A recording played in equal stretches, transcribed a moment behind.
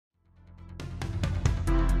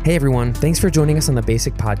Hey everyone, thanks for joining us on the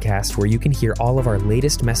Basic Podcast, where you can hear all of our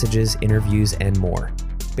latest messages, interviews, and more.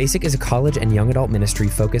 Basic is a college and young adult ministry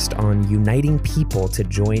focused on uniting people to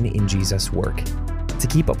join in Jesus' work. To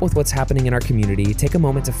keep up with what's happening in our community, take a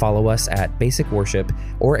moment to follow us at Basic Worship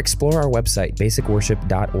or explore our website,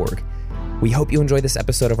 basicworship.org. We hope you enjoy this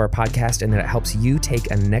episode of our podcast and that it helps you take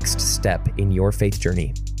a next step in your faith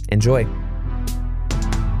journey. Enjoy.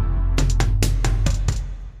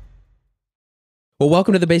 Well,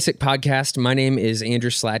 welcome to the Basic Podcast. My name is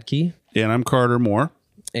Andrew Sladky. And I'm Carter Moore.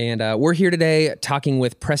 And we're here today talking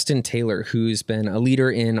with Preston Taylor, who's been a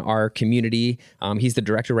leader in our community. He's the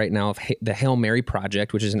director right now of the Hail Mary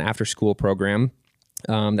Project, which is an after-school program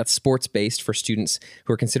that's sports-based for students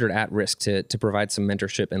who are considered at risk to provide some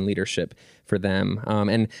mentorship and leadership for them.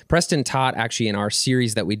 And Preston taught actually in our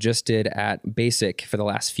series that we just did at Basic for the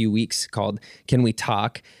last few weeks called Can We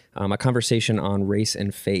Talk? A conversation on race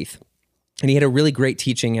and faith. And he had a really great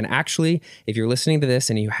teaching. And actually, if you're listening to this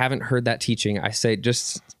and you haven't heard that teaching, I say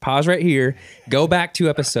just pause right here, go back 2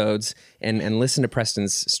 episodes and listen to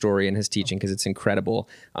Preston's story and his teaching because it's incredible.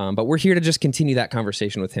 But we're here to just continue that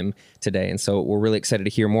conversation with him today. And so we're really excited to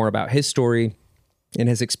hear more about his story and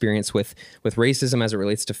his experience with racism as it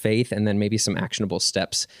relates to faith, and then maybe some actionable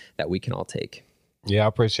steps that we can all take. Yeah, I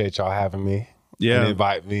appreciate y'all having me. Yeah. And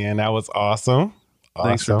invite me in. That was awesome.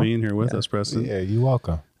 Thanks for being here with us, Preston. Yeah, you're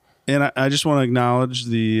welcome. And I just want to acknowledge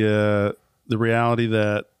the reality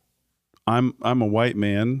that I'm a white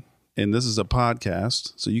man, and this is a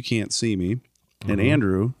podcast, so you can't see me. Mm-hmm. And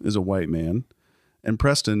Andrew is a white man, and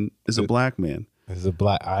Preston is a black man.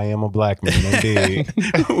 I am a black man, indeed.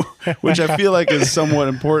 Which I feel like is somewhat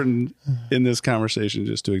important in this conversation,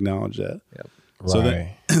 just to acknowledge that. Yep.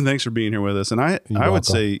 Right. So thanks for being here with us. And I would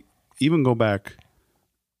say even go back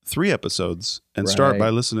 3 episodes and start by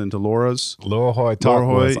listening to Laura's. Laura Hoy talk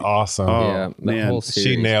was awesome. Oh, yeah, man. Whole series.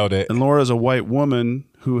 She nailed it. And Laura's a white woman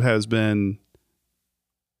who has been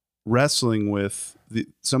wrestling with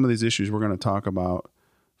some of these issues we're going to talk about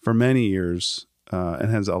for many years,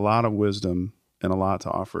 and has a lot of wisdom and a lot to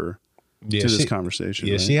offer to this conversation.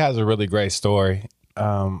 Yeah, right? She has a really great story.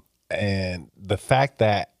 And the fact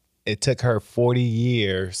that it took her 40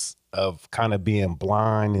 years of kind of being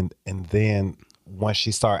blind, and then once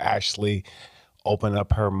she started actually opening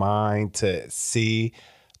up her mind to see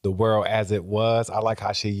the world as it was. I like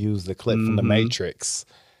how she used the clip from The Matrix,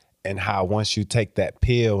 and how once you take that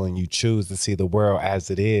pill and you choose to see the world as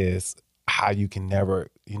it is, how you can never,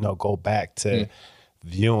 go back to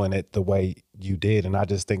viewing it the way you did. And I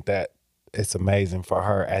just think that it's amazing for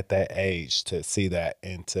her at that age to see that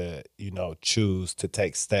and to, choose to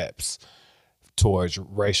take steps towards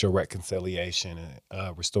racial reconciliation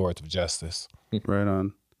and restorative justice. Right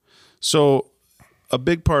on. So a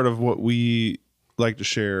big part of what we like to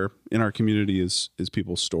share in our community is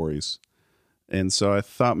people's stories. And so I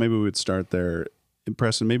thought maybe we would start there. And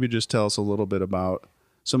Preston, maybe just tell us a little bit about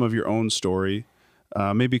some of your own story,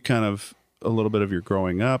 maybe kind of a little bit of your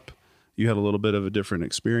growing up. You had a little bit of a different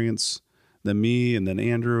experience than me and then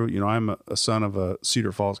Andrew. I'm a son of a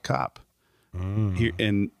Cedar Falls cop here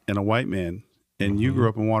and a white man. And you grew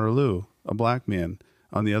up in Waterloo, a black man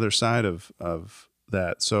on the other side of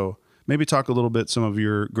that. So maybe talk a little bit some of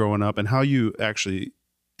your growing up and how you actually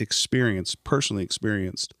personally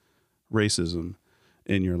experienced racism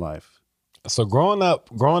in your life. So growing up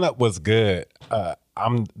was good.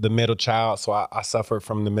 I'm the middle child, so I suffered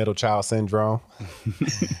from the middle child syndrome.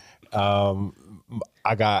 I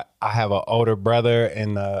have an older brother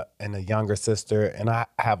and a younger sister, and I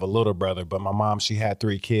have a little brother, but my mom, she had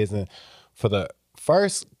 3 kids, and for the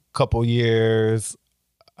first couple years,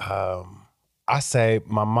 I say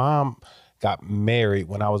my mom got married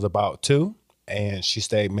when I was about 2, and she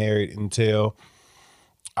stayed married until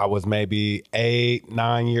I was maybe 8,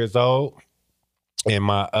 9 years old. And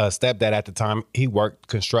my stepdad at the time, he worked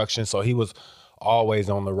construction, so he was always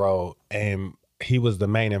on the road, and he was the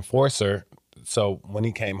main enforcer. So when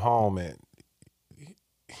he came home, and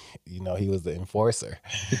he was the enforcer.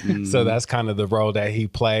 So that's kind of the role that he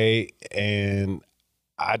played. And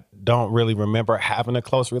I don't really remember having a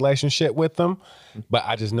close relationship with him, but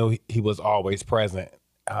I just knew he was always present.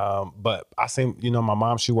 But I seen, my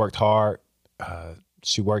mom, she worked hard.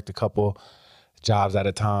 She worked a couple jobs at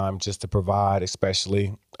a time just to provide,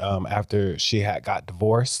 especially after she had got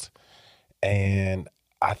divorced. And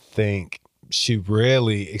I think she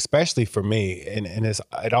really, especially for me, and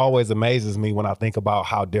it always amazes me when I think about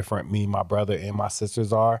how different me, my brother, and my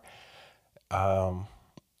sisters are.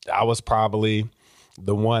 I was probably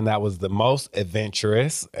the one that was the most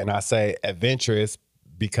adventurous, and I say adventurous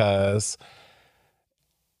because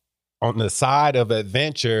on the side of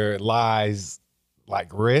adventure lies like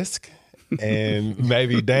risk and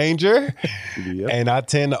maybe danger. Yep. And I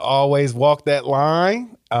tend to always walk that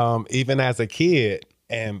line, even as a kid.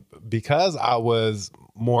 And because I was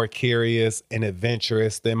more curious and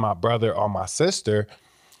adventurous than my brother or my sister,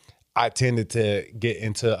 I tended to get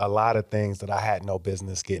into a lot of things that I had no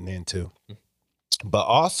business getting into. But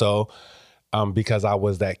also, because I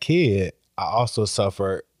was that kid, I also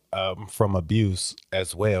suffered from abuse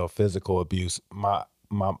as well, physical abuse. My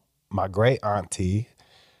great auntie,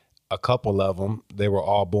 a couple of them, they were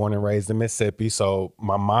all born and raised in Mississippi. So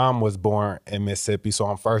my mom was born in Mississippi, so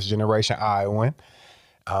I'm first generation Iowan.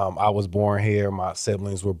 I was born here. My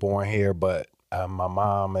siblings were born here, but my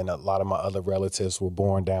mom and a lot of my other relatives were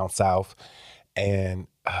born down south. And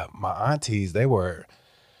my aunties, they were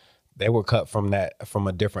cut from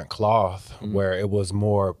a different cloth, where it was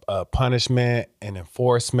more punishment and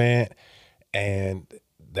enforcement, and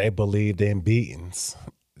they believed in beatings.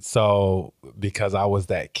 So because I was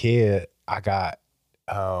that kid, I got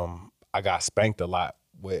spanked a lot,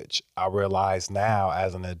 which I realize now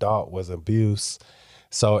as an adult was abuse.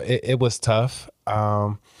 So it was tough.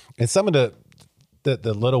 And some of the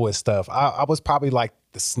littlest stuff, I was probably like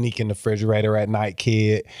the sneak in the refrigerator at night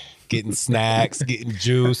kid, getting snacks, getting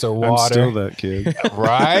juice or water. I'm still that kid.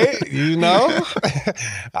 Right? You know?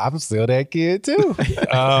 I'm still that kid too.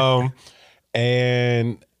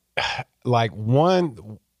 And like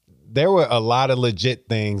there were a lot of legit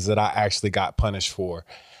things that I actually got punished for.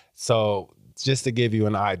 So just to give you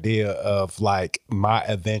an idea of like my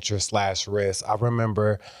adventure / risk, I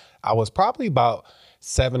remember I was probably about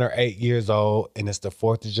 7 or 8 years old, and it's the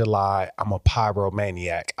 4th of July. I'm a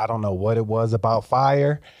pyromaniac. I don't know what it was about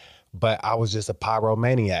fire, but I was just a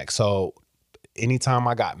pyromaniac. So anytime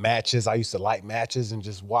I got matches, I used to light matches and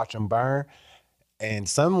just watch them burn. And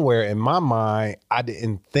somewhere in my mind, I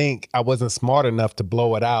wasn't smart enough to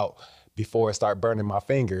blow it out before it started burning my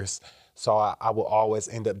fingers. So I will always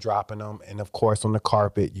end up dropping them. And of course, on the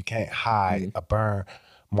carpet, you can't hide a burn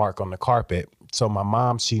mark on the carpet. So my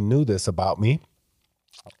mom, she knew this about me.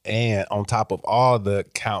 And on top of all the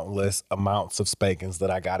countless amounts of spankings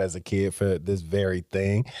that I got as a kid for this very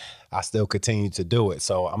thing, I still continue to do it.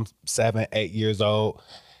 So I'm 7, 8 years old.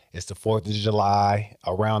 It's the 4th of July.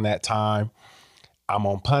 Around that time, I'm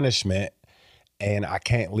on punishment, and I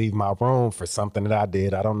can't leave my room for something that I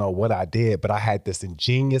did. I don't know what I did, but I had this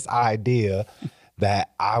ingenious idea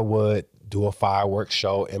that I would do a fireworks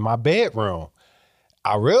show in my bedroom.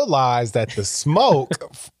 I realized that the smoke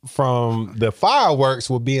from the fireworks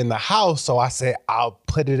would be in the house. So I said, I'll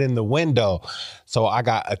put it in the window. So I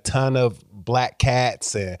got a ton of black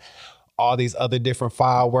cats and all these other different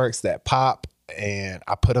fireworks that pop. And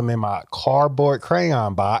I put them in my cardboard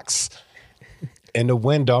crayon box in the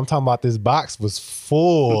window. I'm talking about this box was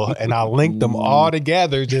full, and I linked them all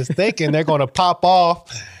together, just thinking they're going to pop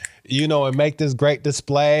off, you know, and make this great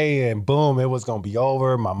display. And boom, it was going to be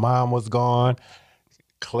over. My mom was gone.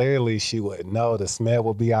 Clearly, she wouldn't know. The smell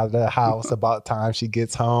would be out of the house about the time she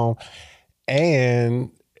gets home.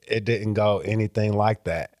 And it didn't go anything like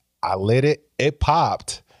that. I lit it. It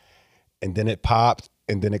popped. And then it popped.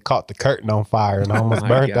 And then it caught the curtain on fire and almost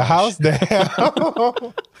burnt the house down.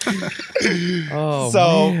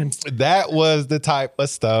 Man. That was the type of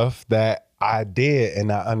stuff that I did.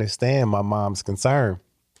 And I understand my mom's concern.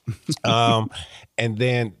 And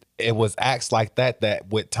then it was acts like that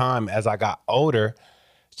with time, as I got older,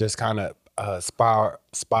 just kind of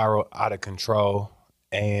spiral out of control.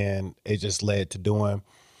 And it just led to doing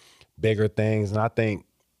bigger things. And I think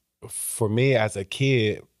for me as a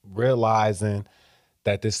kid, realizing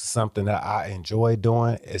that this is something that I enjoy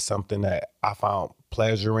doing, is something that I found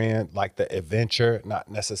pleasure in, like the adventure, not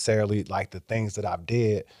necessarily like the things that I've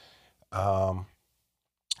did.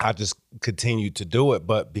 I just continued to do it,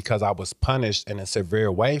 but because I was punished in a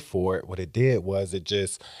severe way for it, what it did was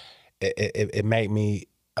it made me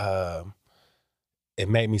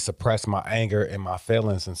suppress my anger and my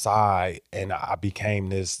feelings inside, and I became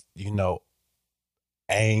this, you know,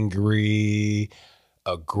 angry,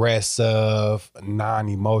 aggressive,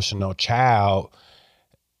 non-emotional child.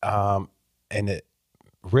 And it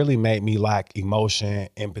really made me lack emotion,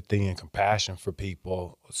 empathy, and compassion for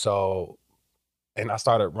people. So, and I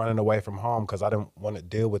started running away from home because I didn't want to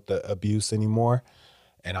deal with the abuse anymore.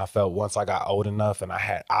 And I felt once I got old enough and I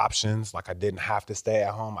had options, like I didn't have to stay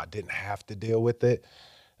at home, I didn't have to deal with it,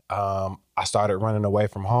 I started running away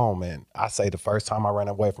from home. And I say the first time I ran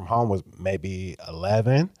away from home was maybe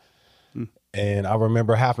 11. And I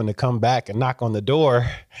remember having to come back and knock on the door.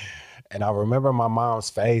 And I remember my mom's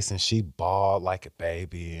face, and she bawled like a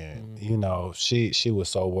baby. And, you know, she was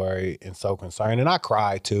so worried and so concerned. And I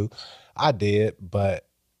cried too. I did. But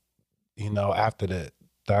after the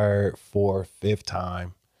third, fourth, fifth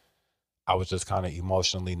time, I was just kind of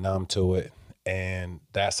emotionally numb to it. And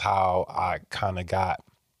that's how I kind of got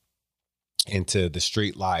into the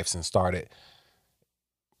street lives and started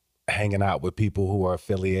hanging out with people who are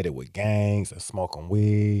affiliated with gangs and smoking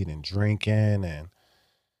weed and drinking. And,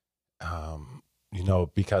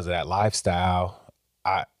 because of that lifestyle,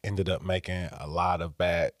 I ended up making a lot of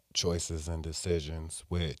bad choices and decisions,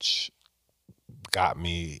 which got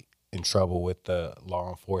me in trouble with the law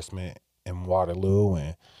enforcement in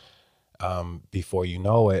Waterloo. And before you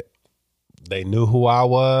know it, they knew who I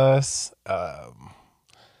was.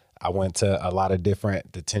 I went to a lot of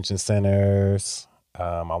different detention centers.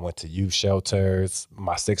 I went to youth shelters.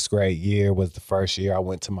 My 6th grade year was the first year I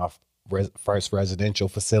went to my first residential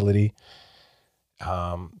facility.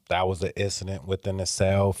 That was an incident within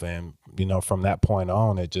itself. And, from that point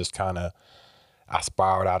on, it just I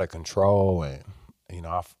spiraled out of control. And,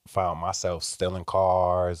 I found myself stealing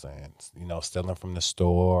cars and, stealing from the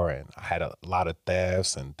store. And I had a lot of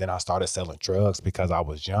thefts. And then I started selling drugs because I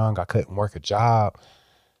was young. I couldn't work a job.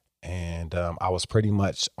 And I was pretty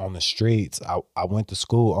much on the streets. I went to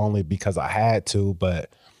school only because I had to,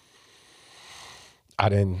 but I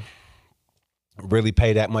didn't really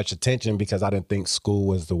pay that much attention because I didn't think school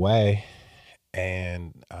was the way.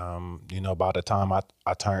 And, by the time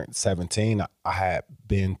I turned 17, I had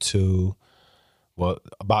been to,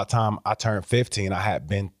 about the time I turned 15, I had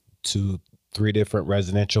been to 3 different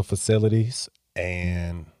residential facilities.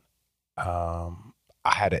 And I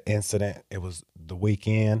had an incident. It was the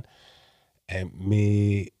weekend, and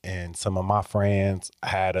me and some of my friends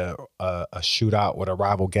had a shootout with a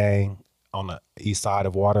rival gang on the east side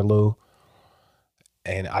of Waterloo.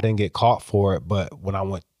 And I didn't get caught for it, but when I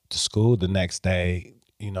went to school the next day,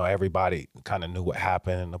 everybody kind of knew what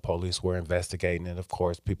happened, and the police were investigating. And of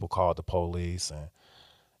course, people called the police. And,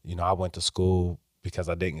 I went to school because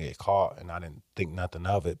I didn't get caught and I didn't think nothing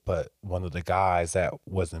of it. But one of the guys that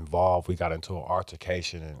was involved, we got into an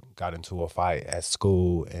altercation and got into a fight at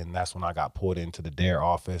school. And that's when I got pulled into the DARE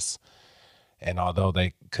office. And although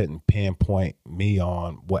they couldn't pinpoint me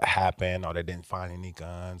on what happened, or they didn't find any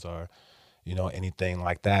guns or, anything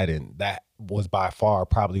like that. And that was by far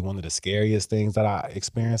probably one of the scariest things that I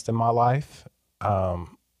experienced in my life,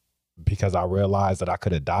 because I realized that I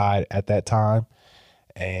could have died at that time.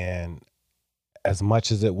 And as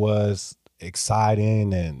much as it was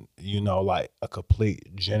exciting and, like a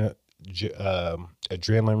complete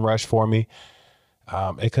adrenaline rush for me,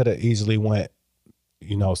 it could have easily went,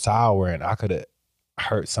 sour, and I could have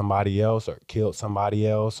hurt somebody else or killed somebody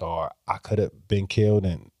else, or I could have been killed.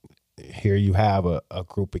 And here you have a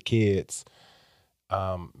group of kids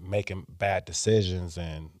making bad decisions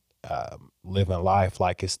and living life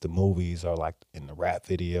like it's the movies or like in the rap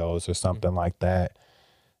videos or something like that.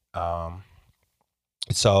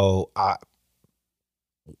 So I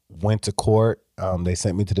went to court. They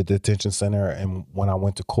sent me to the detention center. And when I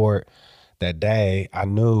went to court that day, I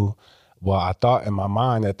thought in my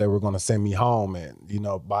mind that they were going to send me home. And,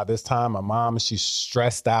 by this time, my mom, she's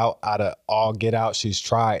stressed out of all get out. She's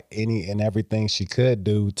tried any and everything she could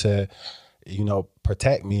do to,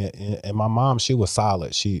 protect me. And my mom, she was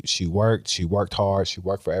solid. She worked hard. She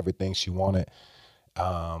worked for everything she wanted.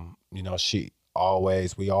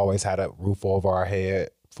 We always had a roof over our head,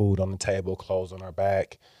 food on the table, clothes on our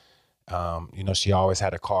back. She always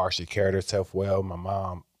had a car. She carried herself well. My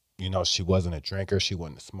mom, she wasn't a drinker. She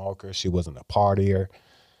wasn't a smoker. She wasn't a partier.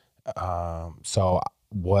 So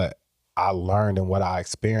what I learned and what I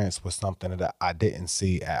experienced was something that I didn't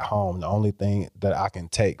see at home. The only thing that I can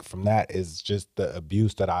take from that is just the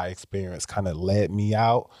abuse that I experienced kind of led me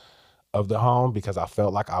out of the home because I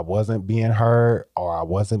felt like I wasn't being heard or I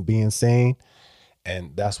wasn't being seen.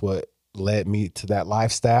 And that's what led me to that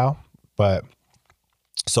lifestyle. But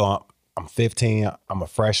so I'm 15, I'm a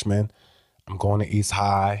freshman, I'm going to East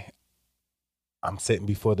High. I'm sitting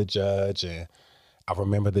before the judge, and I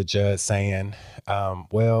remember the judge saying,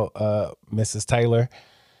 Mrs. Taylor,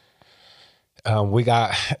 we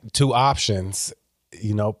got 2 options.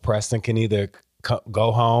 Preston can either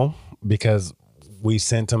go home because we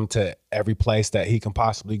sent him to every place that he can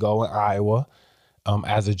possibly go in Iowa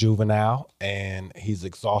as a juvenile, and he's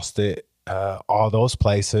exhausted all those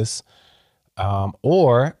places,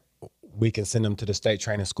 or we can send him to the state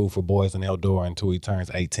training school for boys in Eldora until he turns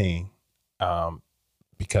 18.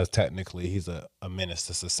 Because technically he's a menace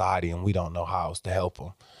to society and we don't know how else to help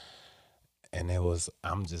him. And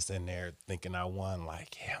I'm just in there thinking I won,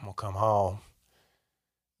 like, yeah, I'm gonna come home.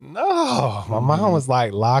 No, my mom was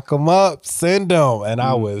like, lock him up, send him. And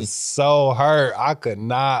I was so hurt. I could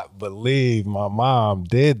not believe my mom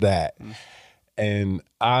did that. And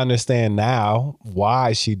I understand now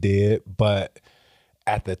why she did, but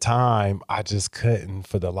at the time I just couldn't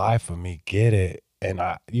for the life of me get it. And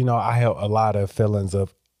I held a lot of feelings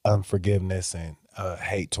of unforgiveness and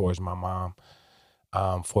hate towards my mom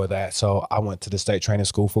for that. So I went to the state training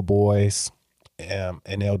school for boys in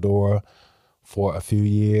Eldora for a few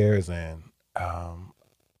years, and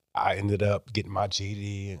I ended up getting my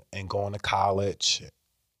GED and going to college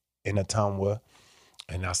in Ottumwa,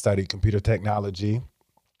 and I studied computer technology,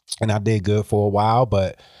 and I did good for a while,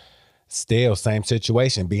 but still same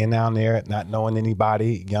situation, being down there, not knowing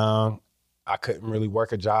anybody, young. I couldn't really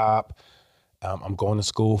work a job. I'm going to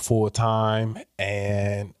school full time,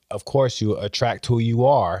 and of course you attract who you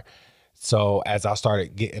are. So as I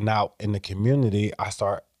started getting out in the community, I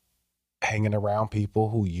start hanging around people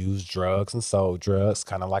who use drugs and sold drugs,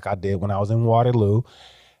 kind of like I did when I was in Waterloo.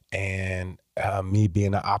 And me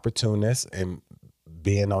being an opportunist and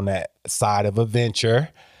being on that side of a venture,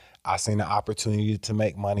 I seen an opportunity to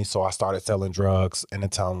make money. So I started selling drugs in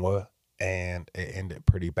Ottumwa, and it ended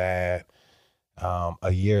pretty bad.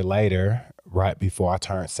 A year later, right before I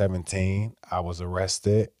turned 17, I was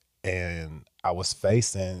arrested, and I was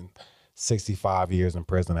facing 65 years in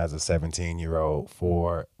prison as a 17-year-old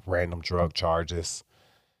for random drug charges.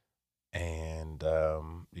 And,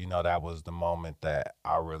 that was the moment that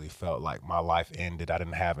I really felt like my life ended. I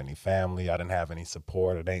didn't have any family. I didn't have any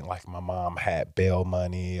support. It ain't like my mom had bail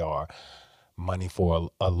money or money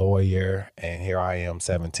for a lawyer. And here I am,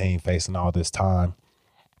 17, facing all this time.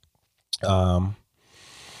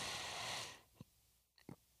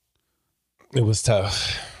 It was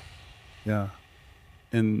tough. Yeah.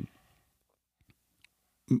 And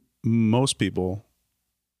most people,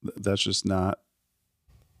 that's just not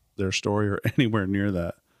their story or anywhere near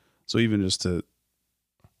that. So even just to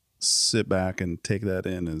sit back and take that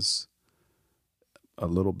in is a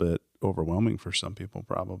little bit overwhelming for some people,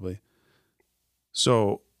 probably.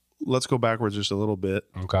 So let's go backwards just a little bit.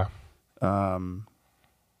 Okay.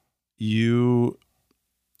 You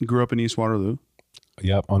grew up in East Waterloo.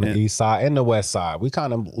 Yep, on the east side and the west side. We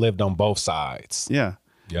kind of lived on both sides. Yeah.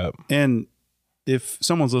 Yep. And if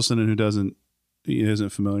someone's listening who isn't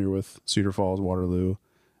familiar with Cedar Falls, Waterloo,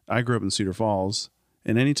 I grew up in Cedar Falls,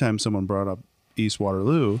 and anytime someone brought up East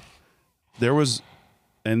Waterloo, there was,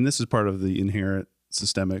 and this is part of the inherent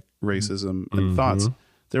systemic racism and thoughts,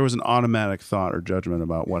 there was an automatic thought or judgment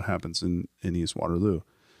about what happens in East Waterloo.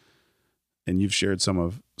 And you've shared some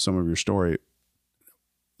of your story.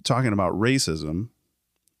 Talking about racism,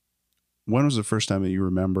 when was the first time that you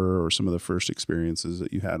remember, or some of the first experiences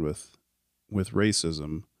that you had with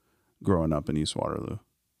racism growing up in East Waterloo?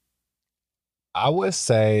 I would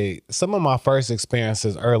say some of my first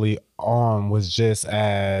experiences early on was just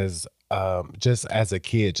as a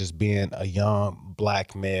kid, just being a young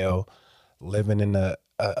Black male living in a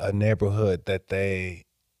neighborhood that they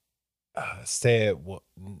said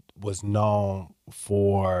was known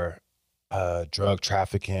for drug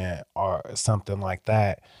trafficking or something like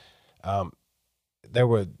that. There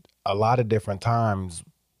were a lot of different times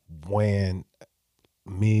when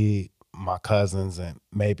me, my cousins, and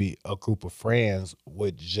maybe a group of friends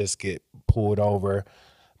would just get pulled over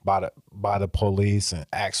by the police and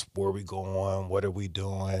ask where we going, what are we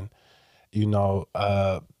doing,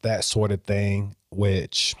 that sort of thing,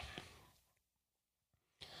 which,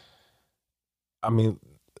 I mean,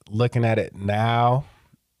 looking at it now,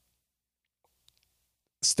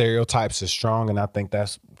 stereotypes are strong, and I think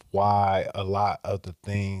that's why a lot of the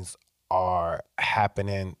things are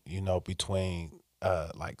happening, between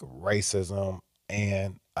like racism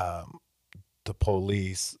and the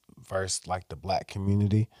police versus like the Black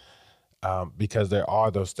community, because there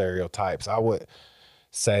are those stereotypes. I would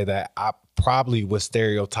say that I probably was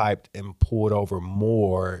stereotyped and pulled over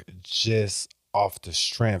more just off the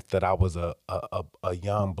strength that I was a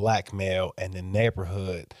young Black male in the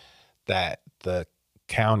neighborhood that the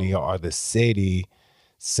county or the city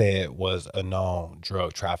said was a known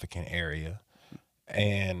drug trafficking area.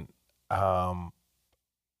 And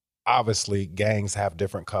obviously gangs have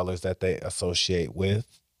different colors that they associate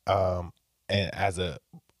with. And as a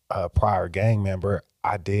prior gang member,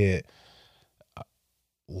 I did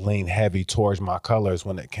lean heavy towards my colors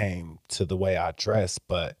when it came to the way I dress.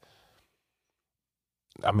 But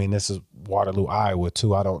I mean, this is Waterloo, Iowa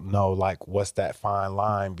too. I don't know, like, what's that fine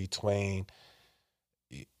line between,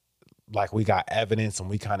 like, we got evidence and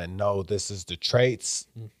we kind of know this is the traits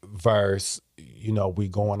versus, we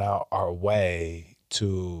going out our way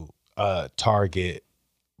to target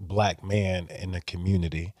Black men in the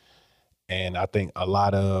community. And I think a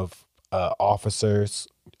lot of officers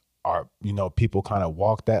are, people kind of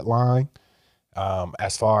walk that line.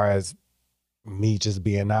 As far as me just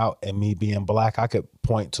being out and me being Black, I could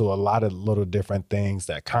point to a lot of little different things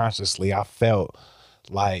that consciously I felt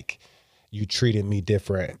like you treated me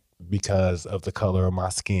different because of the color of my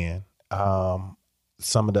skin.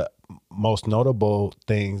 Some of the most notable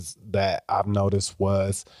things that I've noticed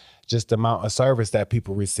was just the amount of service that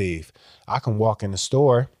people receive. I can walk in the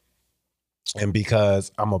store, and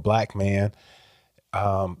because I'm a Black man,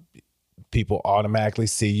 people automatically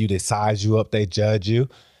see you, they size you up, they judge you,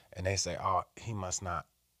 and they say, oh, he must not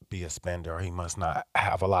be a spender, or he must not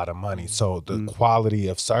have a lot of money. So the quality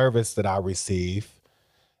of service that I receive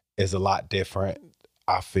is a lot different,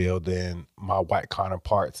 I feel, than my white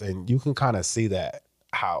counterparts. And you can kind of see that,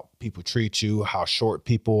 how people treat you, how short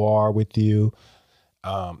people are with you,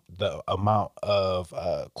 the amount of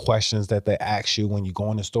questions that they ask you when you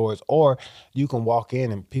go in the stores, or you can walk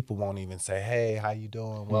in and people won't even say, hey, how you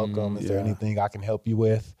doing? Welcome. Is there anything I can help you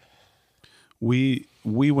with? We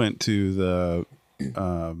went to the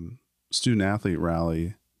student athlete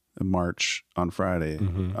rally in March on Friday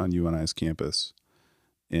on UNI's campus.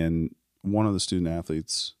 And one of the student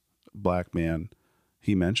athletes, Black man,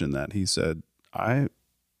 he mentioned that. He said, I'm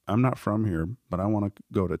not from here, but I want to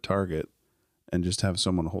go to Target and just have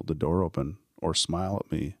someone hold the door open or smile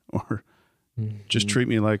at me or just treat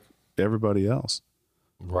me like everybody else.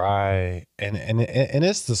 Right. And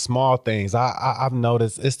it's the small things. I've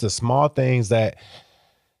noticed it's the small things that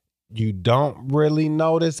you don't really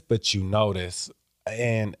notice, but you notice.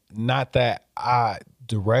 And not that I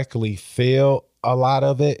directly feel a lot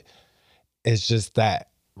of it. It's just that,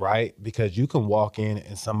 right? Because you can walk in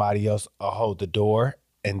and somebody else will hold the door,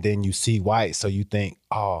 and then you see white. So you think,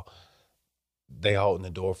 oh, they holding the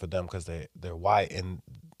door for them because they're white. And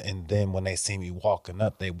then when they see me walking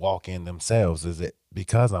up, they walk in themselves. Is it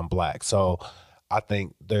because I'm Black? So I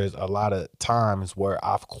think there's a lot of times where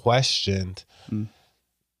I've questioned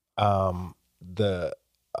the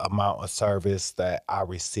amount of service that I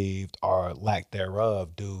received or lack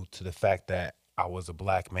thereof due to the fact that I was a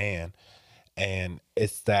Black man. And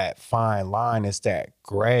it's that fine line, it's that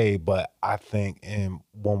gray. But I think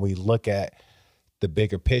when we look at the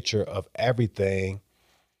bigger picture of everything,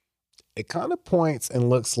 it kind of points and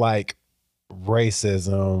looks like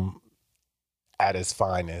racism at its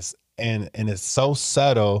finest. And it's so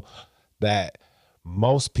subtle that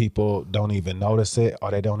most people don't even notice it,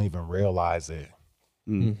 or they don't even realize it.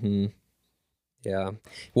 Mm-hmm. Yeah.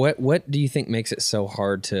 What do you think makes it so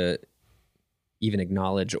hard to even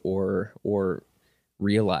acknowledge or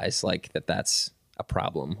realize like that's a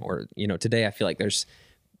problem? Or, today I feel like there's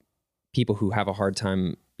people who have a hard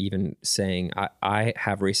time even saying I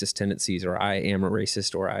have racist tendencies, or I am a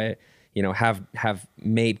racist, or I, have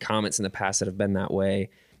made comments in the past that have been that way.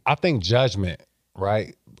 I think judgment,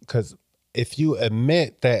 right? Because if you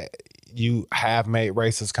admit that you have made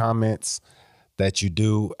racist comments, that you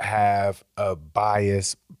do have a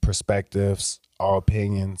biased perspectives or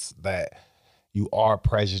opinions, that you are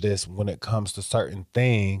prejudiced when it comes to certain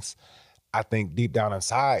things, I think deep down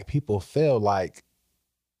inside, people feel like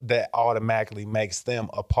that automatically makes them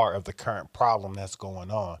a part of the current problem that's going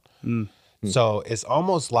on. So it's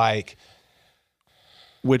almost like,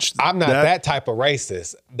 I'm not that type of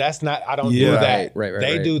racist. That's not, I don't do that. Right,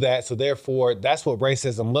 they do that. So therefore, that's what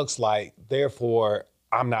racism looks like. Therefore,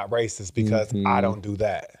 I'm not racist because I don't do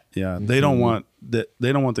that. Yeah. They don't want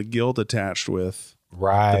the guilt attached with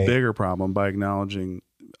the bigger problem by acknowledging,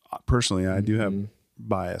 personally, I do have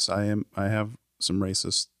bias. I have some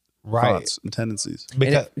racist thoughts and tendencies.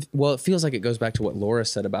 Because it feels like it goes back to what Laura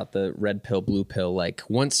said about the red pill, blue pill. Like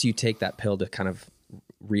once you take that pill to kind of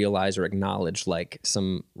realize or acknowledge like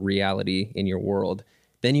some reality in your world,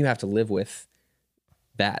 then you have to live with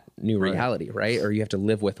that new reality, right? Or you have to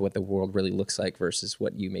live with what the world really looks like versus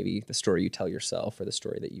what the story you tell yourself, or the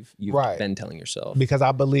story that you've been telling yourself. Because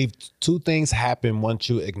I believe two things happen once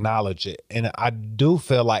you acknowledge it. And I do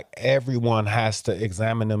feel like everyone has to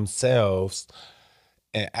examine themselves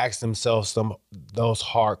and ask themselves those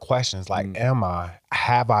hard questions like,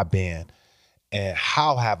 have I been, and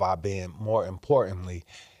how have I been, more importantly,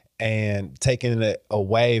 and taking it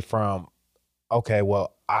away from, okay,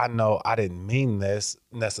 well, I know I didn't mean this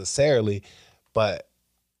necessarily, but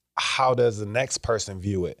how does the next person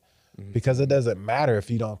view it? Because it doesn't matter if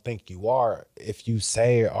you don't think you are. If you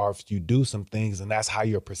say or if you do some things and that's how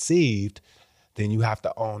you're perceived, then you have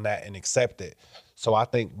to own that and accept it. So I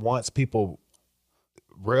think once people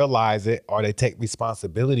realize it or they take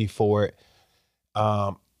responsibility for it,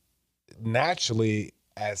 naturally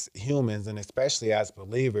as humans and especially as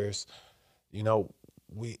believers,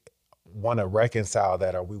 we want to reconcile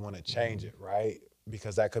that, or we want to change it, right?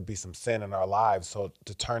 Because that could be some sin in our lives. So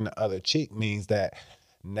to turn the other cheek means that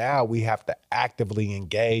Now we have to actively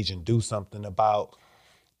engage and do something about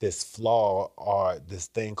this flaw or this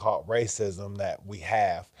thing called racism that we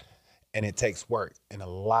have. And it takes work. And a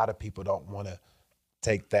lot of people don't want to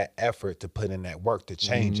take that effort to put in that work to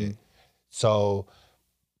change it. So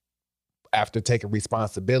after taking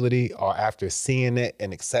responsibility or after seeing it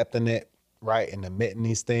and accepting it, right, and admitting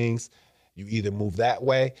these things, you either move that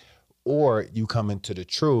way or you come into the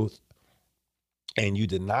truth and you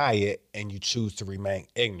deny it and you choose to remain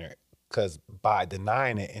ignorant. Because by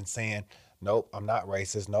denying it and saying, nope, I'm not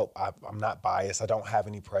racist, nope, I'm not biased, I don't have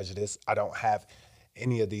any prejudice, I don't have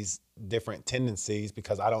any of these different tendencies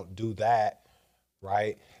because I don't do that,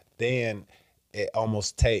 right? Then it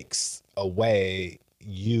almost takes away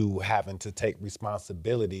you having to take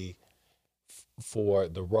responsibility for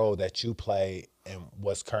the role that you play and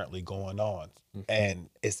what's currently going on. And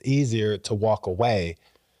it's easier to walk away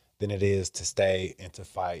than it is to stay and to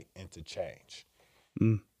fight and to change.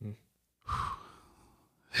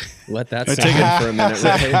 Let that sink in for a minute,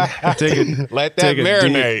 right? Let that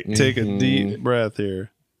marinate. Take a deep breath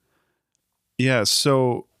here. Yeah,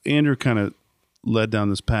 so Andrew kind of led down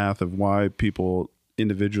this path of why people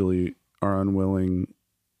individually are unwilling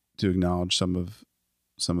to acknowledge some of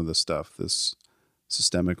the stuff, this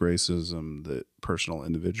systemic racism, the personal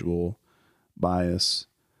individual bias,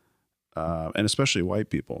 and especially white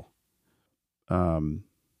people. On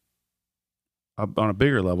a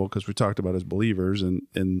bigger level, because we talked about as believers,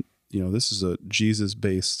 and this is a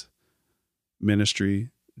Jesus-based ministry,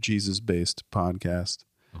 Jesus-based podcast.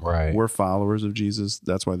 Right. We're followers of Jesus.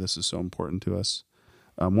 That's why this is so important to us.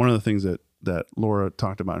 One of the things that Laura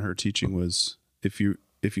talked about in her teaching was if you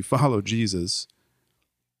follow Jesus,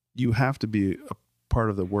 you have to be a part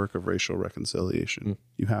of the work of racial reconciliation.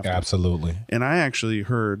 You have to. Absolutely. And I actually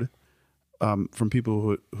heard from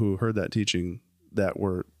people who heard that teaching that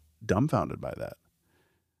were dumbfounded by that.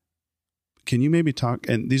 Can you maybe talk?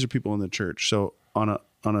 And these are people in the church. So on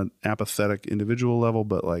an apathetic individual level,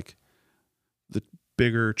 but like the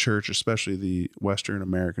bigger church, especially the Western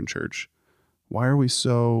American church, why are we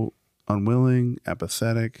so unwilling,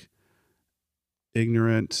 apathetic,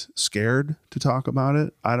 ignorant, scared to talk about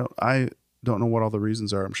it? I don't know what all the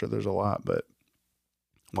reasons are. I'm sure there's a lot, but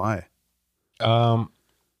why?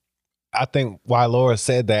 I think why Laura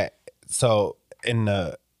said that. So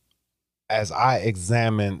as I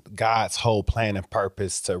examine God's whole plan and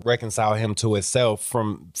purpose to reconcile him to himself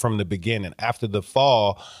from the beginning, after the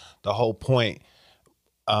fall, the whole point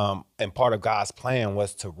and part of God's plan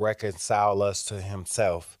was to reconcile us to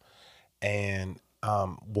himself. And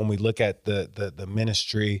when we look at the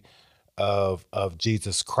ministry of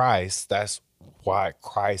Jesus Christ, that's why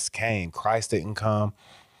Christ came. Christ didn't come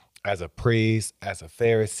as a priest, as a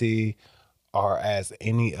Pharisee, or as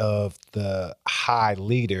any of the high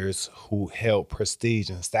leaders who held prestige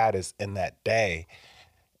and status in that day.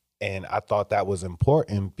 And I thought that was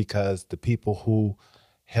important because the people who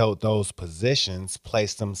held those positions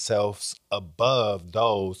placed themselves above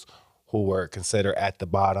those who were considered at the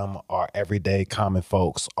bottom or everyday common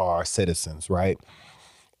folks or citizens, right?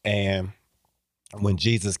 And when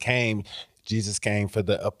Jesus came for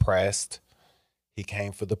the oppressed, he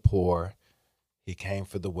came for the poor, he came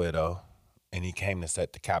for the widow, and he came to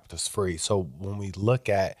set the captives free. So when we look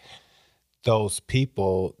at those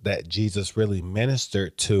people that Jesus really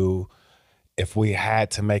ministered to, if we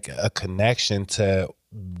had to make a connection to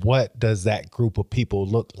what does that group of people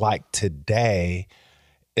look like today,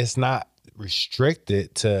 it's not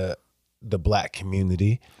restricted to the Black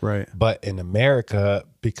community. Right. But in America,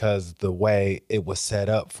 because the way it was set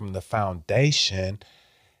up from the foundation,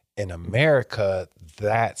 in America,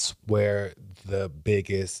 that's where the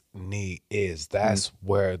biggest need is. That's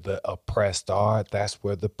where the oppressed are. That's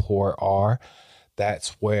where the poor are.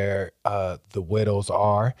 That's where the widows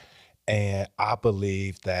are. And I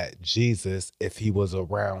believe that Jesus, if he was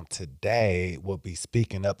around today, would be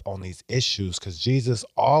speaking up on these issues, because Jesus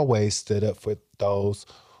always stood up for those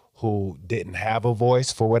who didn't have a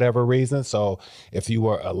voice for whatever reason. So if you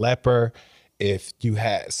were a leper, if you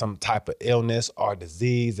had some type of illness or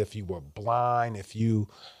disease, if you were blind, if you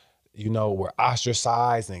were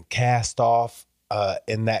ostracized and cast off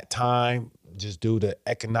in that time, just due to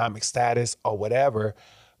economic status or whatever,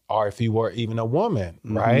 or if you were even a woman,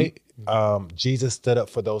 right? Jesus stood up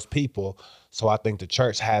for those people. So I think the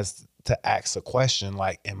church has to ask a question,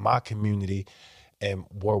 like, in my community and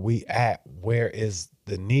where we at, where is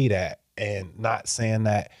the need at? And not saying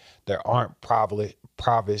that there aren't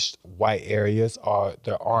impoverished white areas or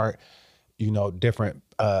there aren't, different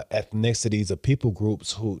ethnicities of people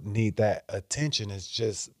groups who need that attention. It's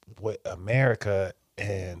just with America,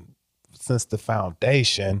 and since the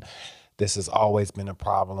foundation, This has always been a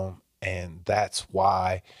problem. And that's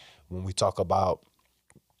why when we talk about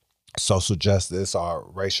social justice or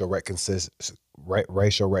racial reconciliation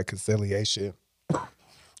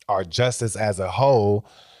or justice as a whole,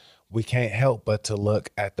 we can't help but to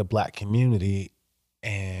look at the Black community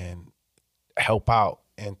and help out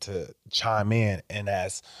and to chime in. And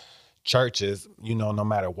as churches, you know, no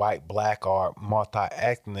matter white, Black, or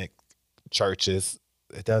multi-ethnic churches,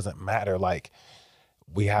 it doesn't matter. Like,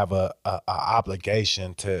 we have a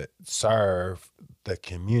obligation to serve the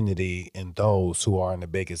community and those who are in the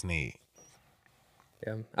biggest need.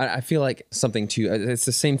 Yeah, I feel like something too. It's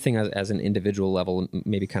the same thing as an individual level.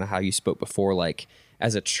 Maybe kind of how you spoke before. Like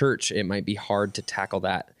as a church, it might be hard to tackle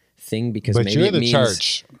that thing because But maybe you're it the means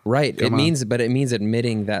church. Right. It means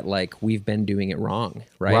admitting that like we've been doing it wrong.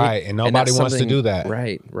 Right. Right. And nobody that's wants to something- do that.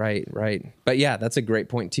 Right. But yeah, that's a great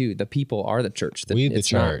point too. The people are the church. We the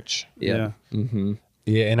it's not- church. Yeah. Mm-hmm.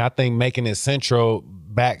 Yeah, and I think making it central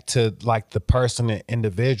back to like the person and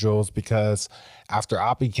individuals, because after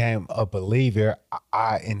I became a believer,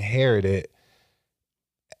 I inherited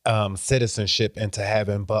citizenship into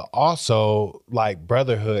heaven, but also like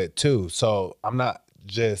brotherhood too. So I'm not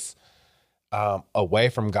just away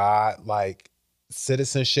from God, like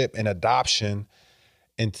citizenship and adoption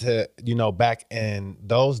into, you know, back in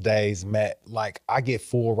those days meant like I get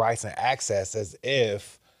full rights and access as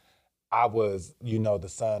if I was, you know, the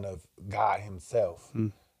son of God himself.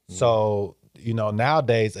 So, you know,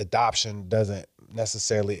 nowadays adoption doesn't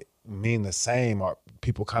necessarily mean the same, or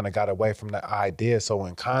people kind of got away from that idea. So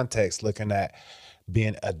in context, looking at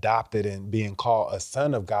being adopted and being called a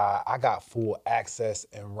son of God, I got full access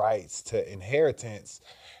and rights to inheritance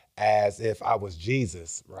as if I was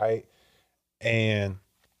Jesus, right? And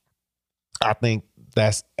I think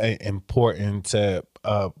that's important to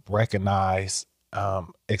recognize,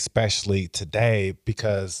 especially today,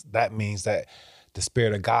 because that means that the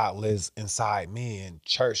Spirit of God lives inside me, and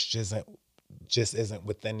church just isn't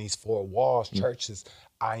within these four walls. Church is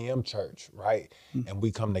I am church, right? And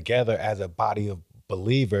we come together as a body of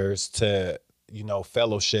believers to, you know,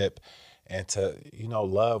 fellowship and to, you know,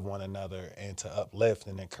 love one another and to uplift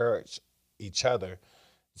and encourage each other.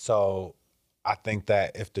 So I think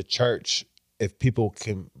that if people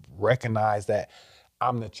can recognize that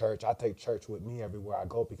I'm the church, I take church with me everywhere I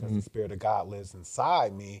go because the Spirit of God lives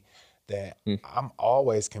inside me, then I'm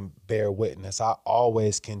always can bear witness. I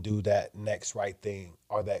always can do that next right thing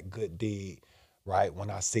or that good deed, right? When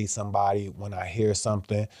I see somebody, when I hear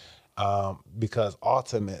something, because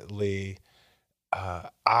ultimately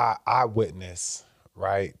I witness,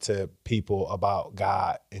 right, to people about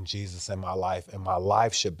God and Jesus in my life, and my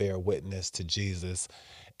life should bear witness to Jesus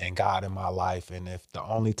and God in my life. And if the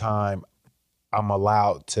only time I'm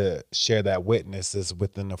allowed to share that witness is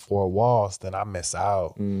within the four walls, then I miss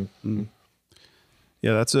out.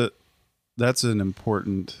 Yeah, that's an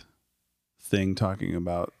important thing, talking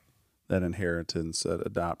about that inheritance, that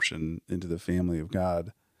adoption into the family of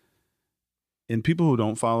God. In people who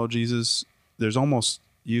don't follow Jesus,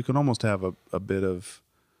 you can almost have a bit of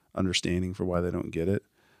understanding for why they don't get it.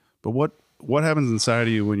 But what happens inside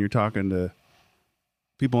of you when you're talking to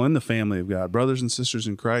people in the family of God, brothers and sisters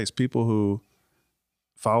in Christ, people who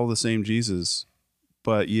follow the same Jesus,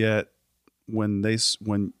 but yet when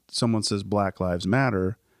someone says Black Lives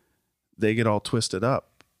Matter, they get all twisted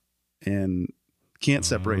up and can't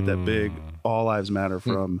separate that big all lives matter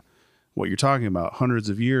from what you're talking about. Hundreds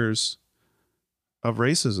of years of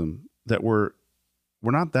racism that we're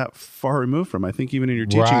not that far removed from. I think even in your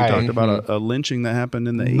teaching, you talked about a lynching that happened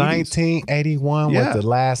in the 80s. 1981 was the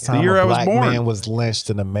last time a Black man was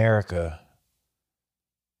lynched in America.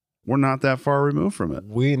 We're not that far removed from it.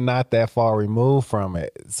 We're not that far removed from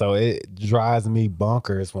it. So it drives me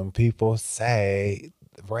bonkers when people say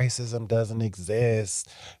racism doesn't exist.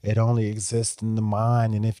 It only exists in the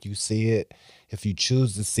mind. And if you see it, if you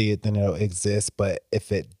choose to see it, then it'll exist. But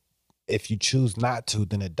if you choose not to,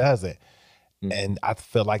 then it doesn't. And I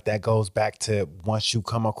feel like that goes back to once you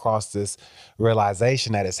come across this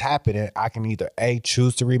realization that it's happening, I can either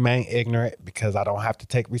choose to remain ignorant because I don't have to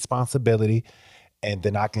take responsibility, and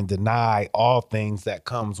then I can deny all things that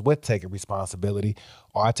comes with taking responsibility,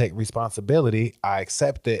 or I take responsibility, I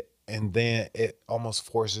accept it, and then it almost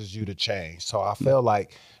forces you to change. So I feel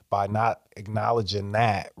like by not acknowledging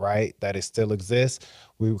that, right, that it still exists,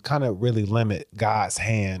 we kind of really limit God's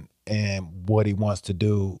hand and what he wants to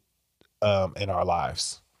do in our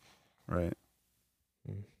lives. Right.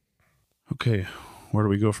 Okay. Where do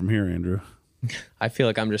we go from here, Andrew? I feel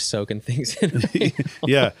like I'm just soaking things in.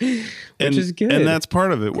 Yeah. Which is good. And that's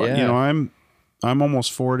part of it. Yeah. You know, I'm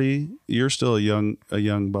almost 40. You're still a young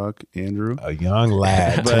buck, Andrew. A young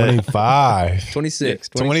lad, 25. 26.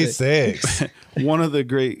 26. One of the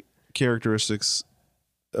great characteristics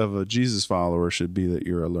of a Jesus follower should be that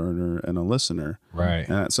you're a learner and a listener. Right.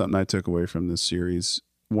 And that's something I took away from this series.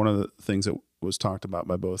 One of the things that was talked about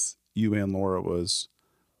by both you and Laura was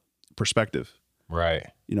perspective. Right.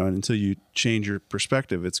 You know, and until you change your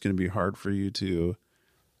perspective, it's going to be hard for you to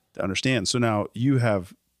understand. So now you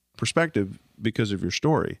have perspective because of your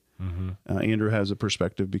story. Andrew has a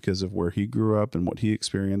perspective because of where he grew up and what he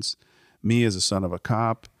experienced. Me as a son of a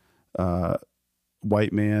cop,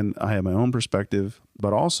 white man, I have my own perspective,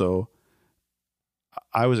 but also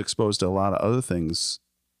I was exposed to a lot of other things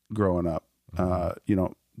growing up. You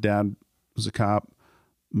know, dad was a cop,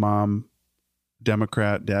 mom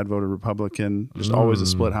Democrat, dad voted Republican, just always a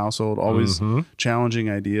split household, always challenging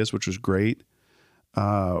ideas, which was great.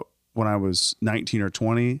 When I was 19 or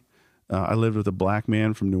 20, I lived with a black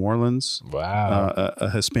man from New Orleans, a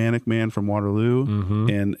Hispanic man from Waterloo,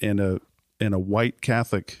 and a white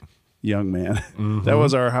Catholic young man. That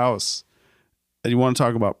was our house. And you want to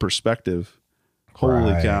talk about perspective?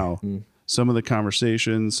 Holy cow! Some of the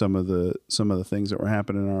conversations, some of the things that were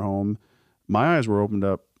happening in our home, my eyes were opened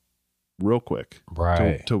up real quick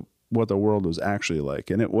to what the world was actually like.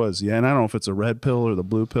 And it was, and I don't know if it's a red pill or the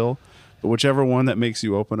blue pill, but whichever one that makes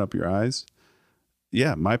you open up your eyes.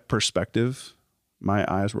 Yeah, my perspective, my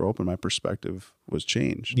eyes were open. My perspective was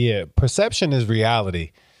changed. Yeah, perception is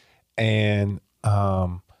reality. And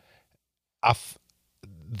the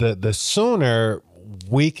sooner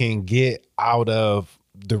we can get out of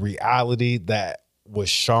the reality that was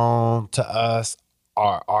shown to us,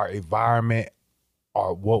 our environment,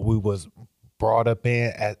 or what we was brought up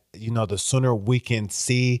in, the sooner we can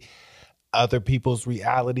see other people's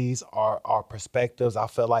realities, our perspectives, I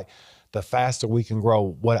feel like the faster we can grow.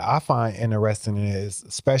 What I find interesting is,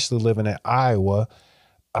 especially living in Iowa,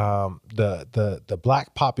 the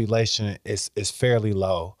black population is fairly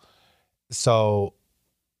low. So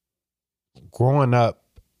growing up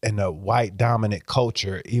in a white dominant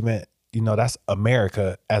culture, even, that's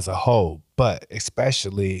America as a whole, but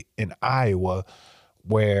especially in Iowa,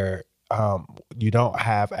 where you don't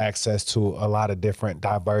have access to a lot of different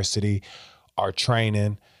diversity or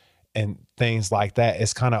training and things like that,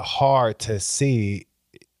 it's kind of hard to see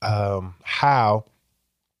how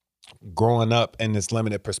growing up in this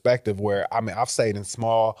limited perspective where, I've stayed in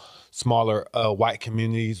smaller white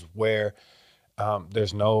communities where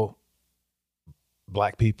there's no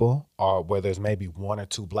black people, or where there's maybe one or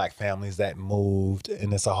two black families that moved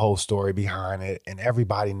and it's a whole story behind it and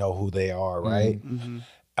everybody know who they are, right?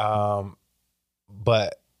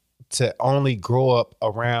 But to only grow up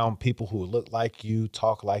around people who look like you,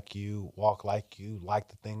 talk like you, walk like you, like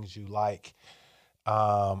the things you like,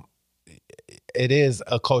 it is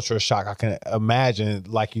a cultural shock. I can imagine,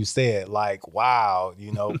 like you said, like, wow,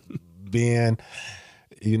 being,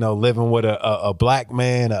 living with a black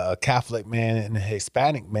man, a Catholic man, and a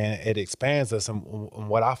Hispanic man, it expands us. And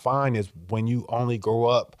what I find is when you only grow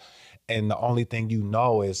up and the only thing you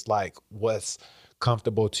know is like what's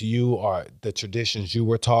comfortable to you, or the traditions you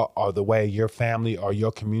were taught, or the way your family or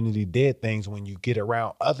your community did things, when you get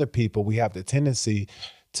around other people, we have the tendency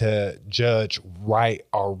to judge right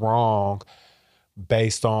or wrong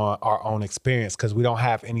based on our own experience, because we don't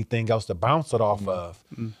have anything else to bounce it off of.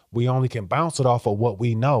 We only can bounce it off of what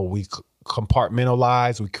we know. We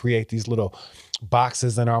compartmentalize, we create these little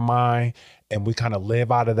boxes in our mind, and we kind of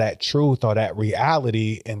live out of that truth or that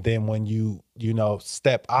reality. And then when you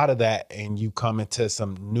step out of that and you come into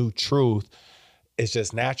some new truth, it's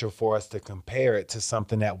just natural for us to compare it to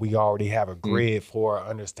something that we already have a grid for, or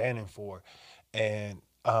understanding for. And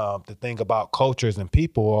the thing about cultures and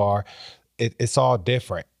people are, it's all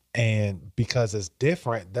different. And because it's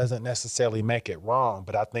different doesn't necessarily make it wrong.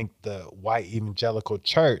 But I think the white evangelical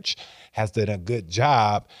church has done a good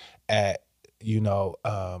job at,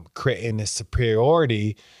 creating this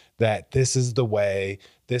superiority that this is the way,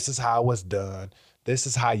 this is how it's done, this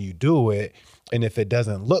is how you do it. And if it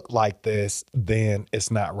doesn't look like this, then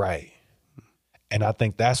it's not right. And I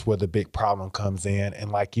think that's where the big problem comes in.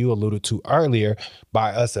 And like you alluded to earlier,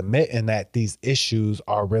 by us admitting that these issues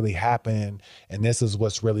are really happening and this is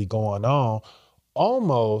what's really going on,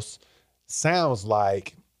 almost sounds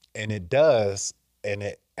like, and it does, and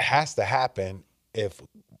it has to happen if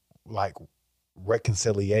like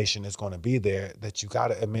reconciliation is going to be there, that you got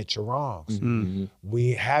to admit your wrongs.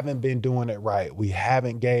 We haven't been doing it right. We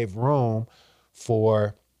haven't gave room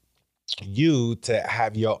for you to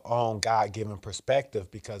have your own God-given perspective,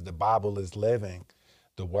 because the Bible is living.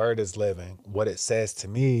 The word is living. What it says to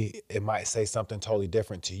me, it might say something totally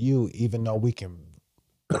different to you, even though we can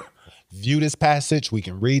view this passage, we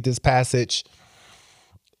can read this passage.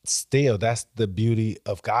 Still, that's the beauty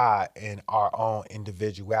of God and our own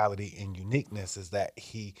individuality and uniqueness, is that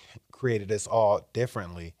he created us all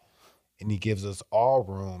differently, and he gives us all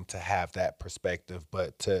room to have that perspective.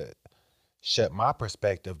 But to shut my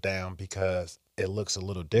perspective down because it looks a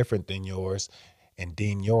little different than yours and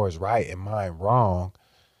deem yours right and mine wrong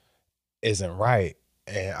isn't right.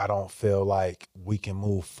 And I don't feel like we can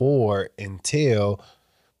move forward until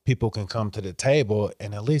people can come to the table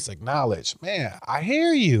and at least acknowledge, man, I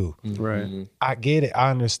hear you. Right. I get it.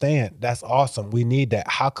 I understand. That's awesome. We need that.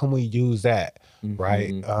 How can we use that?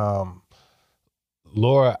 Right.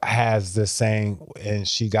 Laura has this saying, and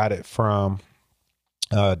she got it from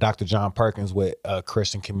Dr. John Perkins with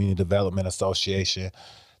Christian Community Development Association,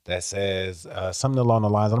 that says something along the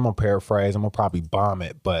lines, I'm going to paraphrase, I'm going to probably bomb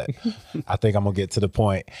it, but I think I'm going to get to the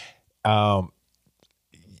point.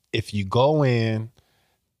 If you go in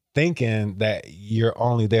thinking that you're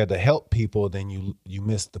only there to help people, then you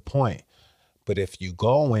miss the point. But if you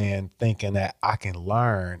go in thinking that I can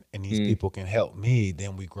learn and these people can help me,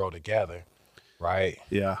 then we grow together, right?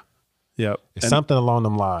 Yeah. Yep. It's something along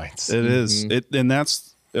them lines. It is. And that's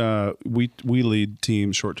we lead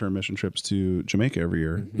team short-term mission trips to Jamaica every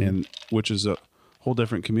year, and which is a whole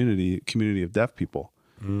different community of deaf people,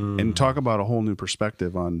 and talk about a whole new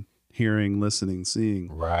perspective on hearing, listening,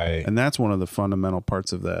 seeing. Right. And that's one of the fundamental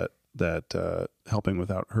parts of that helping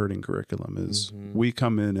without hurting curriculum is we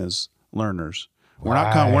come in as learners. We're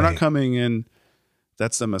not coming in.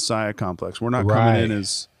 That's the Messiah complex. We're not coming in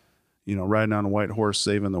as, riding on a white horse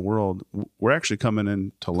saving the world. We're actually coming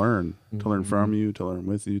in to learn from you, to learn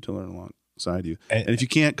with you, to learn alongside you. And if you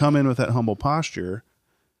can't come in with that humble posture,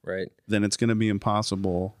 right, then it's going to be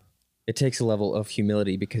impossible. It takes a level of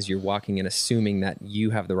humility because you're walking in assuming that you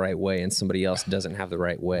have the right way and somebody else doesn't have the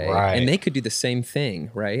right way. Right. And they could do the same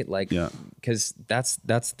thing, right? Like, because that's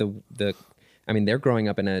the, I mean, they're growing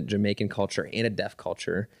up in a Jamaican culture and a deaf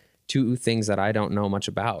culture, two things that I don't know much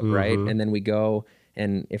about, right? And then we go,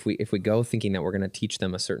 and if we go thinking that we're going to teach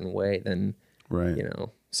them a certain way, then,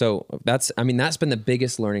 so that's been the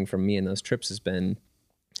biggest learning from me in those trips has been,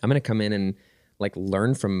 I'm going to come in and like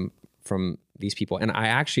learn from these people. And I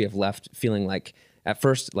actually have left feeling like at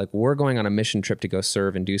first, like we're going on a mission trip to go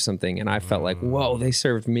serve and do something. And I felt like, whoa, they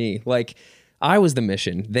served me. Like I was the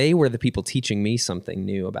mission. They were the people teaching me something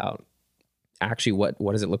new about actually what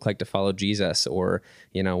does it look like to follow Jesus, or,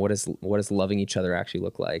 what does loving each other actually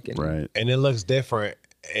look like? And, right. And it looks different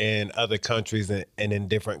in other countries and in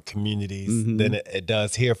different communities than it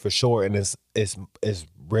does here for sure. And it's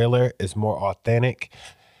realer, it's more authentic.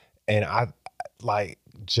 And I like,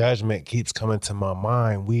 judgment keeps coming to my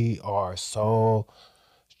mind. We are so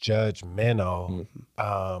judgmental,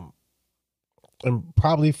 and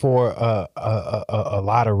probably for a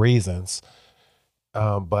lot of reasons.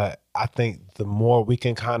 But I think the more we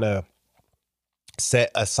can kind of set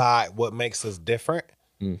aside what makes us different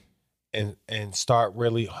and start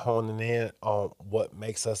really honing in on what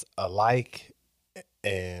makes us alike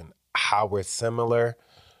and how we're similar,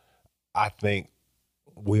 I think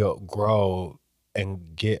we'll grow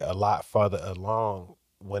and get a lot further along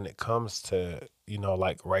when it comes to,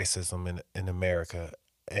 like racism in America.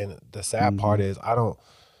 And the sad part is I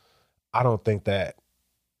don't think that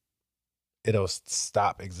it'll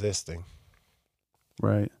stop existing.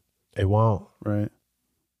 Right. It won't. Right.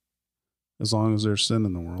 As long as there's sin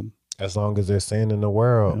in the world. As long as there's sin in the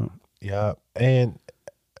world. Yeah. And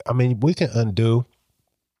I mean, we can undo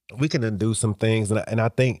some things. And I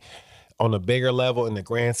think on a bigger level, in the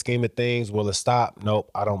grand scheme of things, will it stop? Nope,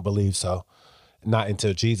 I don't believe so. Not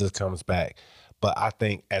until Jesus comes back. But I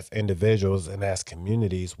think as individuals and as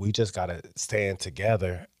communities, we just got to stand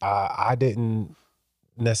together. I didn't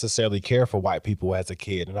necessarily care for white people as a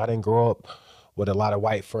kid, and I didn't grow up with a lot of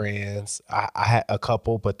white friends. I had a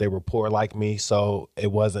couple, but they were poor like me, so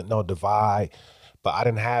it wasn't no divide. But I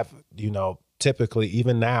didn't have, typically,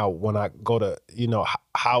 even now when I go to,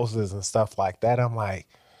 houses and stuff like that, I'm like,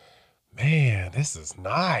 man, this is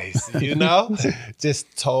nice,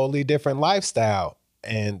 just totally different lifestyle.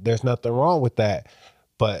 And there's nothing wrong with that.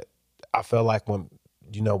 But I feel like when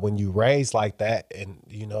you raise like that and,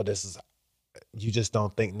 you just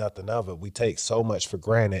don't think nothing of it. We take so much for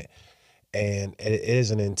granted. And it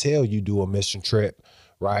isn't until you do a mission trip,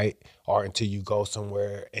 right? Or until you go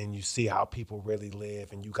somewhere and you see how people really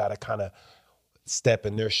live, and you got to kind of step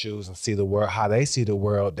in their shoes and see the world, how they see the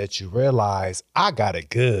world, that you realize I got it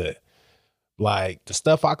good. Like the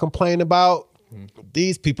stuff I complain about,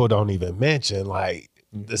 these people don't even mention. Like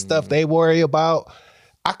the stuff they worry about,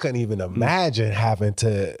 I couldn't even imagine having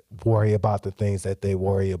to worry about the things that they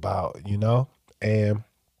worry about, you know? And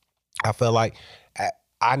I feel like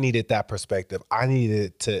I needed that perspective. I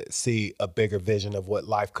needed to see a bigger vision of what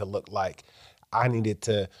life could look like. I needed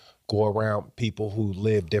to go around people who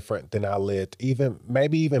live different than I lived,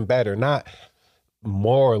 maybe even better, not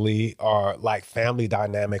morally or like family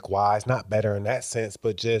dynamic wise, not better in that sense,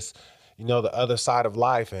 but just, you know, the other side of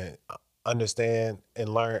life, and understand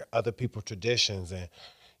and learn other people's traditions and,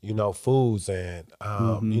 you know, foods and,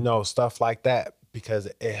 you know, stuff like that, because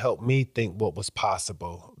it helped me think what was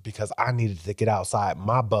possible, because I needed to get outside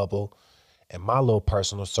my bubble and my little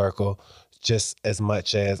personal circle just as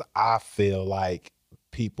much as I feel like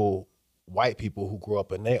white people who grew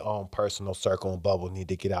up in their own personal circle and bubble need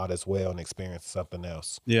to get out as well and experience something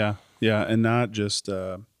else. Yeah. Yeah. And not just,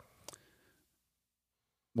 wow,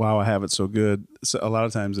 I have it so good. So a lot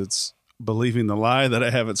of times it's believing the lie that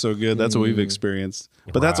I have it so good. That's what we've experienced.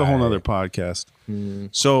 But that's a whole nother podcast.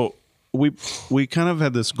 So we kind of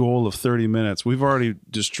had this goal of 30 minutes. We've already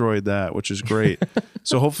destroyed that, which is great.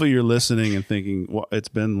 So hopefully you're listening and thinking, well, it's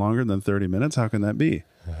been longer than 30 minutes. How can that be?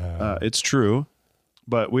 It's true.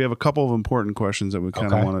 But we have a couple of important questions that we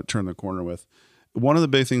kind of want to turn the corner with. One of the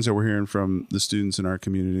big things that we're hearing from the students in our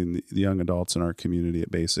community and the young adults in our community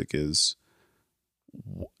at Basic is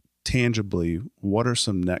tangibly, what are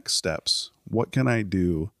some next steps? What can I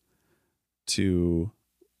do to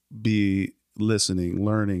be listening,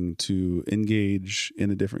 learning, to engage in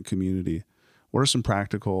a different community? What are some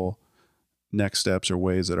practical next steps or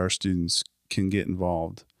ways that our students can get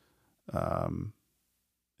involved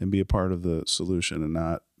and be a part of the solution and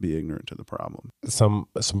not be ignorant to the problem? Some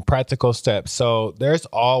practical steps. So there's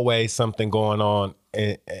always something going on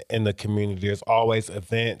in the community. There's always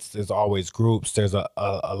events. There's always groups. There's a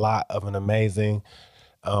lot of an amazing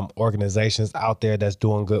organizations out there that's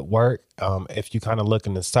doing good work. If you kind of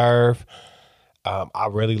looking to serve, I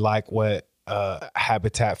really like what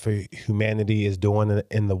Habitat for Humanity is doing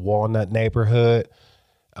in the Walnut neighborhood.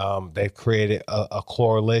 They've created a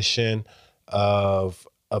coalition of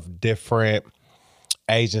different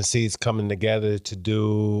agencies coming together to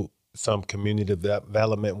do some community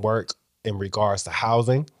development work in regards to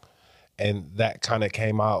housing. And that kind of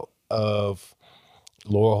came out of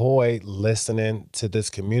Laura Hoy listening to this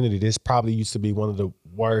community. This probably used to be one of the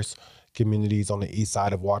worst communities on the east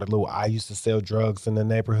side of Waterloo. I used to sell drugs in the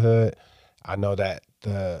neighborhood. I know that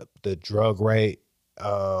the drug rate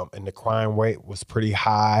and the crime rate was pretty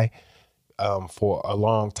high for a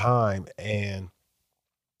long time. And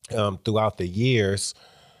throughout the years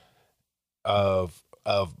of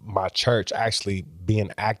my church actually being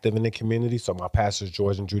active in the community, so my pastors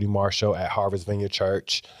George and Judy Marshall at Harvest Vineyard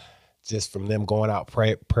Church, just from them going out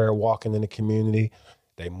prayer walking in the community,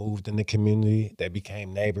 they moved in the community. They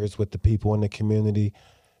became neighbors with the people in the community.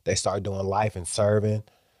 They started doing life and serving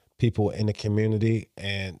people in the community.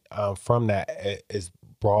 And from that, it's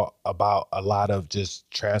brought about a lot of just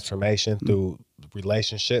transformation through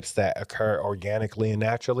relationships that occur organically and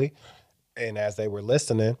naturally. And as they were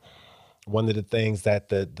listening, one of the things that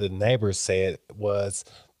the neighbors said was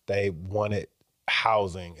they wanted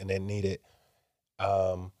housing and they needed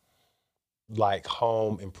like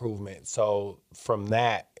home improvement. So from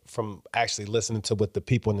actually listening to what the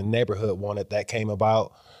people in the neighborhood wanted, that came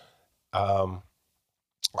about.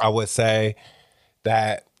 I would say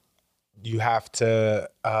that you have to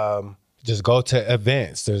just go to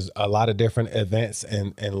events. There's a lot of different events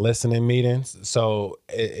and listening meetings. So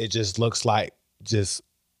it just looks like just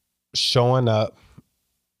showing up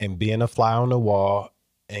and being a fly on the wall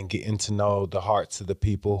and getting to know the hearts of the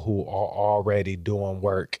people who are already doing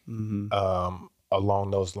work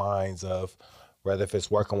along those lines of whether if it's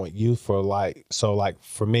working with youth for like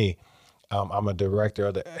for me, I'm a director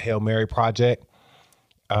of the Hail Mary Project.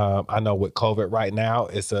 I know with COVID right now,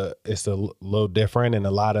 it's a little different, and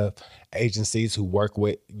a lot of agencies who work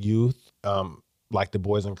with youth, like the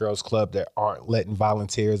Boys and Girls Club, that aren't letting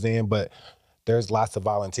volunteers in, but there's lots of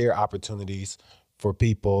volunteer opportunities for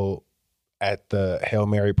people at the Hail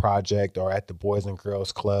Mary Project or at the Boys and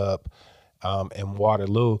Girls Club in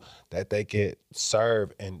Waterloo that they could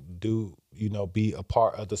serve and do, be a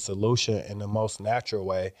part of the solution in the most natural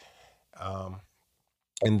way.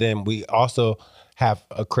 And then we also have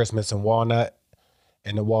a Christmas in Walnut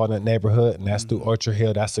in the Walnut neighborhood, and that's through Orchard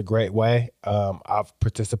Hill. That's a great way. I've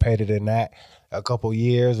participated in that a couple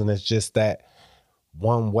years, and it's just that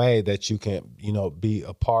one way that you can, be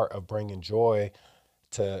a part of bringing joy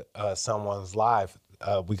to someone's life.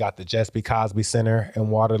 We got the Just Be Cosby Center in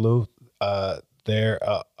Waterloo. They're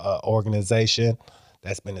an organization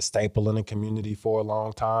that's been a staple in the community for a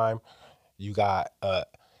long time. You got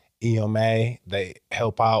EMA. They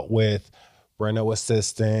help out with rental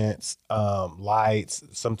assistance, lights,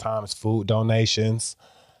 sometimes food donations.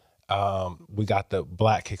 We got the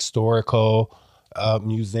Black Historical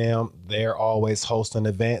Museum. They're always hosting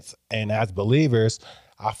events. And as believers,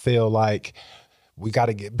 I feel like we got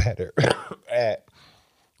to get better at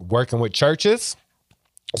working with churches.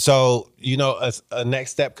 So, you know, a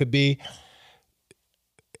next step could be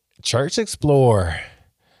church explore.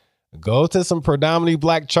 Go to some predominantly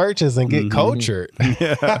Black churches and get cultured.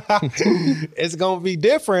 It's going to be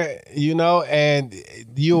different, you know, and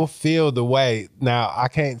you'll feel the way. Now, I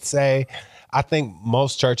can't say, I think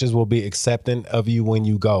most churches will be accepting of you when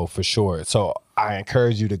you go, for sure. So I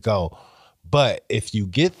encourage you to go. But if you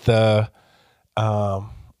get the,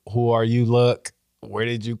 who are you, look, where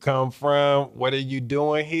did you come from? What are you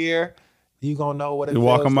doing here? You gonna know what it feels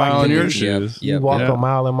like. Walk a mile in your shoes. You walk a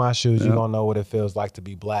mile in my shoes. You gonna know what it feels like to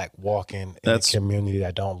be Black walking in a community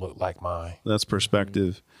that don't look like mine. That's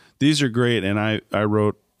perspective. These are great, and I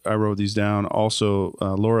wrote these down. Also,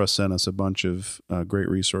 Laura sent us a bunch of great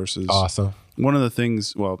resources. Awesome. One of the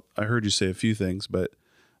things, well, I heard you say a few things, but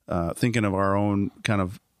thinking of our own kind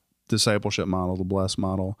of discipleship model, the Bless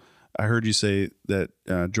model, I heard you say that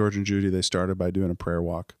George and Judy, they started by doing a prayer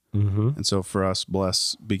walk. And so for us,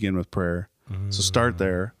 Bless, begin with prayer. So start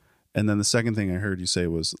there. And then the second thing I heard you say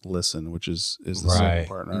was listen, which is the second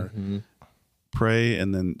part. Pray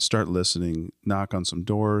and then start listening, knock on some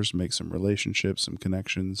doors, make some relationships, some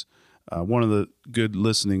connections. One of the good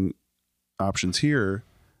listening options here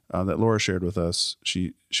that Laura shared with us,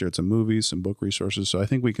 she shared some movies, some book resources. So I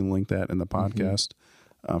think we can link that in the podcast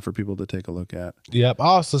for people to take a look at. Yep. I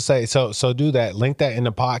also say, so do that, link that in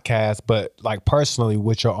the podcast, but like personally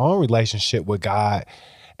with your own relationship with God,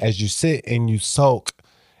 as you sit and you soak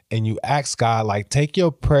and you ask God, like take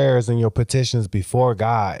your prayers and your petitions before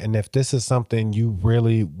God. And if this is something you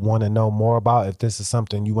really want to know more about, if this is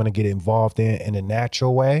something you want to get involved in a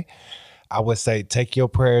natural way, I would say take your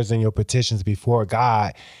prayers and your petitions before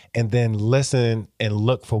God and then listen and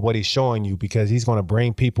look for what he's showing you, because he's going to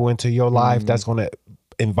bring people into your life that's going to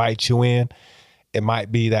invite you in. It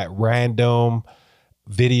might be that random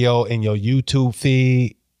video in your YouTube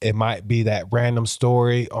feed. It might be that random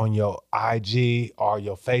story on your IG or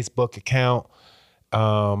your Facebook account.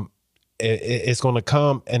 It's going to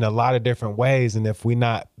come in a lot of different ways. And if we're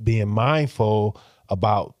not being mindful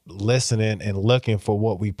about listening and looking for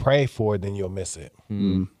what we pray for, then you'll miss it.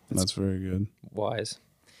 That's very good. Wise.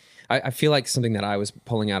 I feel like something that I was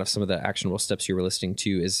pulling out of some of the actionable steps you were listening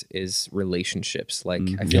to is relationships. Like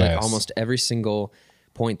I feel like almost every single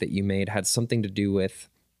point that you made had something to do with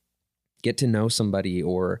get to know somebody,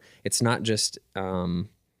 or it's not just,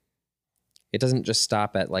 it doesn't just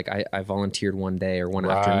stop at like, I volunteered one day or one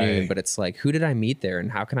afternoon, but it's like, who did I meet there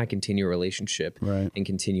and how can I continue a relationship and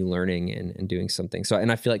continue learning and doing something? So,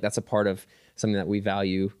 and I feel like that's a part of something that we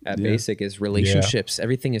value at Basic is relationships.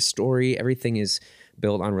 Everything is story. Everything is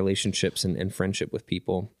built on relationships and friendship with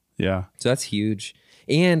people. Yeah. So that's huge.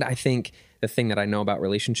 And I think the thing that I know about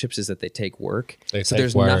relationships is that they take work.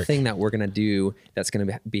 There's nothing that we're going to do that's going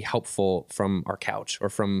to be helpful from our couch or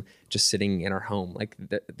from just sitting in our home. Like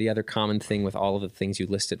the other common thing with all of the things you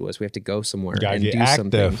listed was we have to go somewhere and do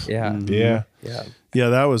something. Yeah.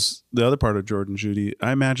 That was the other part of Jordan Judy.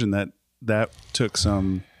 I imagine that took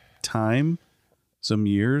some time, some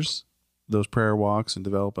years, those prayer walks and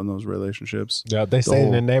developing those relationships. Yeah, they stayed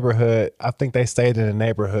in the neighborhood. I think they stayed in the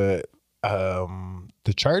neighborhood.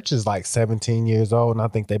 The church is like 17 years old, and I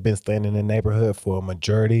think they've been staying in the neighborhood for a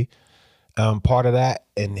majority part of that.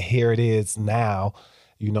 And here it is now,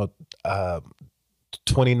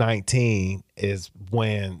 2019 is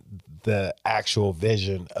when the actual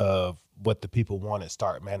vision of what the people wanted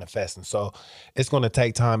start manifesting. So it's going to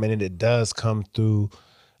take time, and it does come through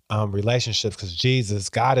relationships, because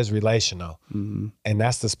God is relational. And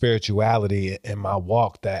that's the spirituality in my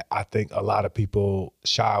walk that I think a lot of people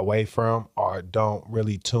shy away from or don't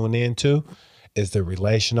really tune into, is the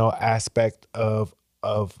relational aspect of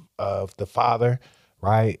the Father,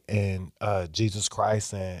 right? And Jesus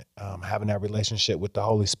Christ, and having that relationship with the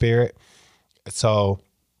Holy Spirit. So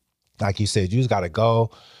like you said, you just got to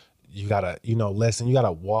go. You got to, listen, you got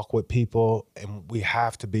to walk with people, and we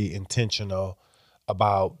have to be intentional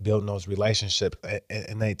about building those relationships,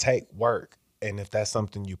 and they take work. And if that's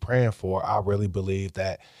something you're praying for, I really believe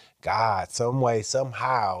that God, some way,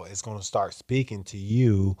 somehow, is going to start speaking to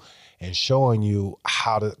you and showing you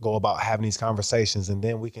how to go about having these conversations. And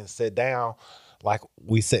then we can sit down like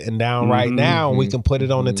we sitting down right now, and we can put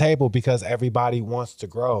it on the table, because everybody wants to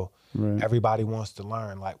grow. Everybody wants to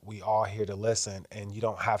learn. Like, we all here to listen, and you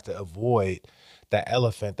don't have to avoid that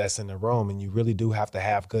elephant that's in the room, and you really do have to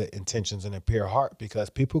have good intentions and a pure heart, because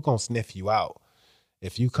people gonna sniff you out.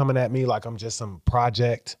 If you coming at me like I'm just some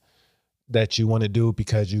project that you want to do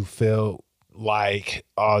because you feel like,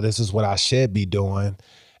 oh, this is what I should be doing,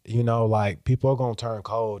 you know, like people are going to turn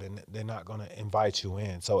cold and they're not going to invite you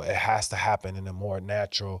in. So it has to happen in a more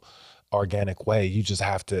natural, organic way. You just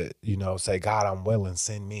have to, you know, say, God, I'm willing,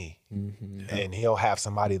 send me. And he'll have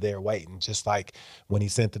somebody there waiting. Just like when he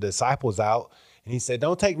sent the disciples out and he said,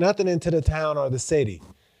 don't take nothing into the town or the city.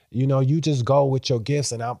 You know, you just go with your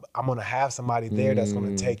gifts, and I'm going to have somebody there that's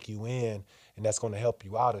going to take you in, and that's going to help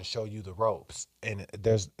you out and show you the ropes. And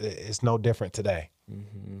it's no different today.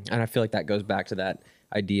 And I feel like that goes back to that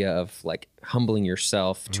idea of like humbling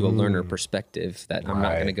yourself to a learner perspective, that I'm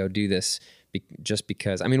not going to go do this just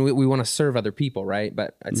because, I mean, we want to serve other people, right?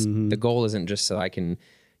 But it's, the goal isn't just so I can,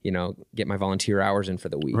 you know, get my volunteer hours in for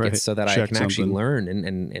the week. It's so that I can actually learn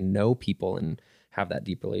and know people and have that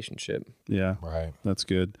deep relationship. Yeah. Right. That's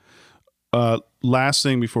good. Last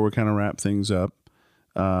thing before we kind of wrap things up,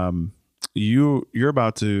 you're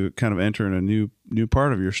about to kind of enter in a new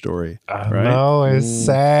part of your story. I know, it's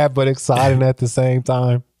sad but exciting at the same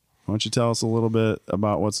time. Why don't you tell us a little bit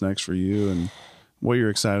about what's next for you and what you're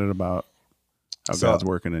excited about, how God's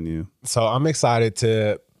working in you? So I'm excited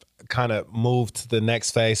to kind of move to the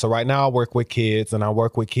next phase. So right now I work with kids, and I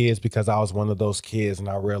work with kids because I was one of those kids, and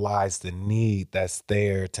I realized the need that's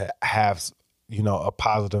there to have, you know, a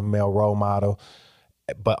positive male role model,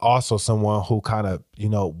 but also someone who kind of, you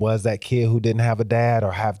know, was that kid who didn't have a dad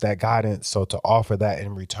or have that guidance. So to offer that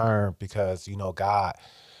in return, because, you know, God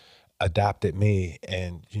adopted me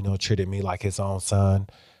and, you know, treated me like his own son.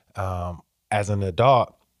 As an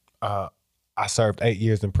adult, I served 8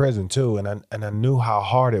 years in prison too. And I knew how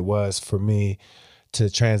hard it was for me to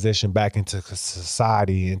transition back into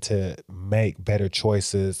society and to make better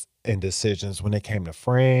choices and decisions when it came to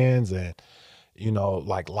friends and, you know,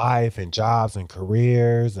 like life and jobs and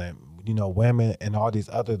careers and, you know, women and all these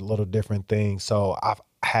other little different things. So I've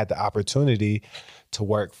had the opportunity to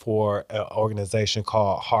work for an organization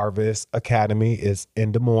called Harvest Academy. It's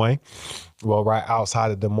in Des Moines, well, right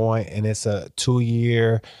outside of Des Moines. And it's a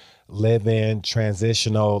 2-year live-in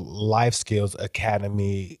transitional life skills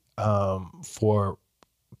academy for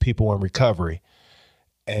people in recovery.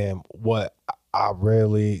 And what I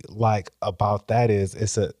really like about that is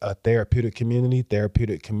it's a therapeutic community.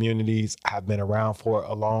 Therapeutic communities have been around for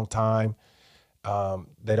a long time.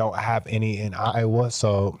 They don't have any in Iowa,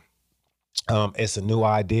 so it's a new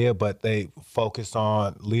idea, but they focus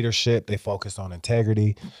on leadership. They focus on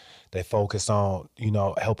integrity. They focus on, you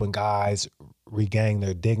know, helping guys regain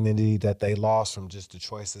their dignity that they lost from just the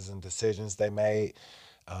choices and decisions they made.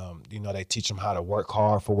 You know, they teach them how to work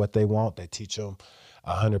hard for what they want. They teach them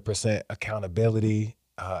 100% accountability,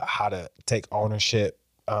 how to take ownership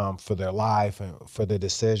for their life and for their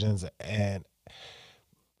decisions. And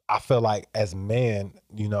I feel like as men,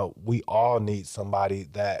 you know, we all need somebody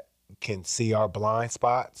that can see our blind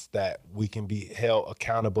spots, that we can be held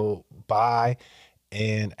accountable by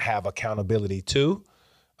and have accountability to.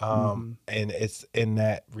 And it's in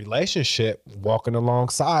that relationship, walking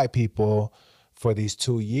alongside people for these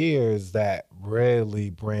 2 years, that really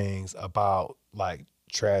brings about like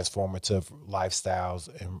transformative lifestyles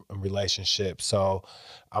and relationships. So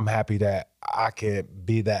I'm happy that I can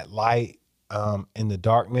be that light in the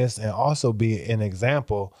darkness, and also be an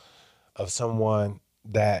example of someone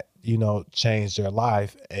that, you know, changed their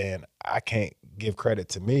life. And I can't give credit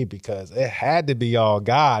to me because it had to be all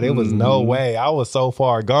God. It was no way. I was so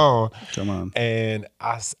far gone. Come on. And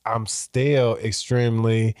I'm still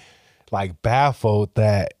extremely like baffled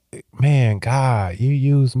that, man, God, you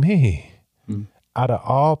use me out of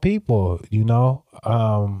all people, you know,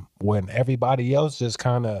 when everybody else just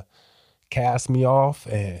kind of cast me off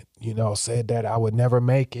and, you know, said that I would never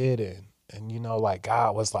make it. And, you know, like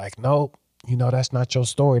God was like, nope, you know, that's not your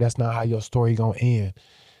story. That's not how your story gonna end.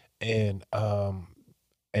 And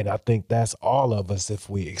I think that's all of us if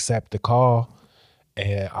we accept the call.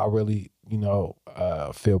 And I really, you know,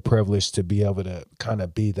 feel privileged to be able to kind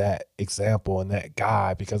of be that example and that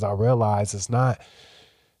guy, because I realize it's not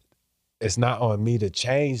on me to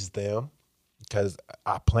change them, because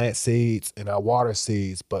I plant seeds and I water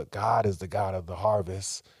seeds, but God is the God of the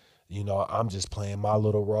harvest. You know, I'm just playing my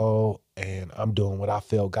little role and I'm doing what I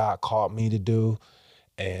feel God called me to do.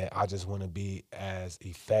 And I just want to be as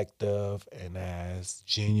effective and as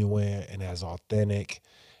genuine and as authentic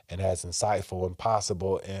and as insightful and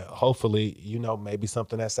possible. And hopefully, you know, maybe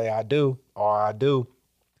something that say I do or I do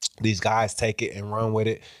these guys take it and run with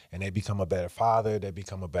it, and they become a better father, they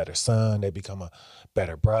become a better son, they become a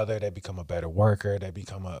better brother, they become a better worker, they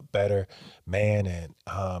become a better man. And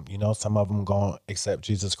some of them going to accept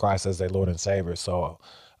Jesus Christ as their Lord and Savior. So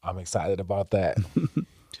I'm excited about that.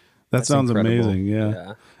 That sounds incredible. amazing.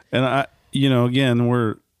 Yeah. And again,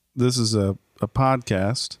 this is a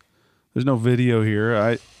podcast. There's no video here.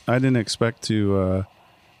 I didn't expect to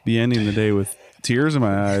be ending the day with tears in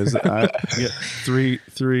my eyes. I get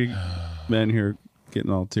three men here getting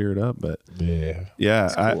all teared up, but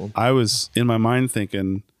yeah, cool. I was in my mind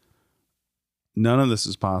thinking none of this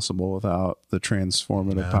is possible without the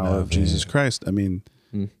transformative power of Jesus Christ. I mean,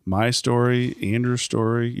 my story, Andrew's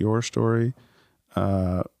story, your story,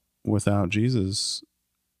 without Jesus,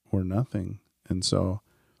 we're nothing. And so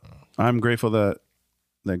I'm grateful that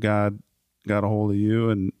God got a hold of you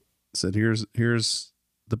and said, here's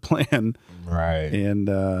the plan. Right.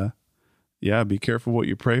 And be careful what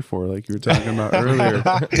you pray for, like you were talking about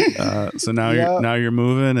earlier. So now you're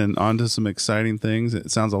moving and onto some exciting things.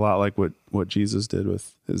 It sounds a lot like what Jesus did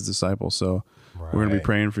with his disciples. So we're gonna be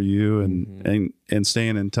praying for you and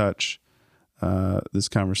staying in touch. This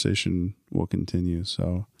conversation will continue.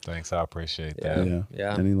 So thanks. I appreciate that.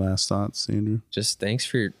 Yeah. Any last thoughts, Andrew? Just thanks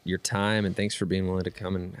for your time, and thanks for being willing to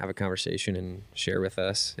come and have a conversation and share with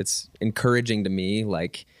us. It's encouraging to me.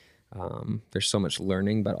 Like, there's so much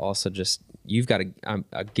learning, but also just, you've got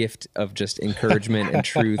a gift of just encouragement and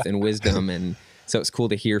truth and wisdom. And so it's cool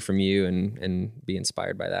to hear from you and be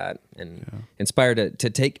inspired by that, and inspired to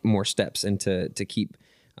take more steps and to keep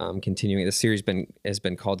continuing. The series has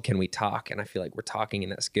been called "Can We Talk?" And I feel like we're talking,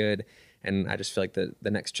 and that's good. And I just feel like the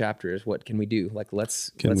next chapter is, what can we do? Like,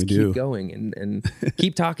 let's keep going and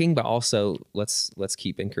keep talking, but also let's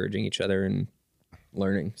keep encouraging each other and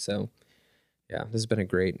learning. So yeah, this has been a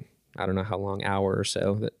great, I don't know how long, hour or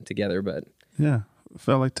so together, but yeah, it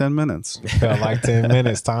felt like 10 minutes. Felt like 10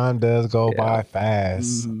 minutes. Time does go by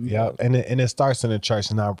fast. Mm-hmm. Yep. And it starts in the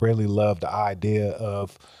church. And I really love the idea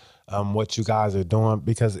of what you guys are doing,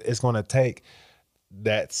 because it's going to take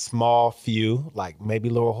that small few, like maybe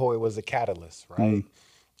Laura Hoy was a catalyst, right?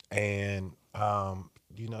 And,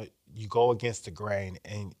 you go against the grain,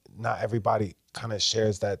 and not everybody kind of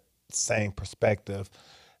shares that same perspective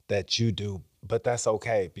that you do, but that's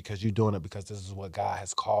okay, because you're doing it because this is what God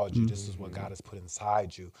has called you. This is what God has put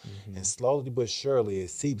inside you. And slowly but surely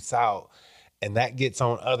it seeps out, and that gets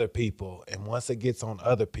on other people. And once it gets on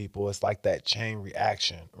other people, it's like that chain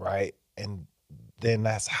reaction, right? And then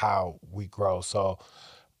that's how we grow. So,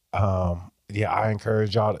 I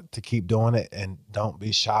encourage y'all to keep doing it, and don't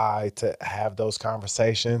be shy to have those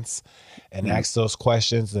conversations and ask those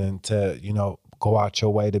questions, and to, go out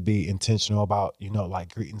your way to be intentional about,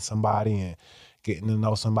 like greeting somebody and getting to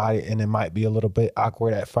know somebody. And it might be a little bit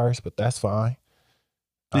awkward at first, but that's fine.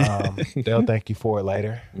 They'll thank you for it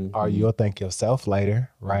later, or you'll thank yourself later,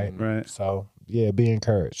 right? Right. So be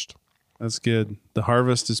encouraged. That's good. The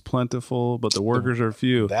harvest is plentiful, but the workers are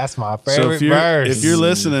few. That's my favorite verse. If you're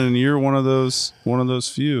listening and you're one of those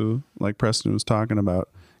few, like Preston was talking about,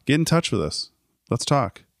 get in touch with us. Let's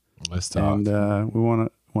talk. And we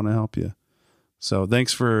want to help you. So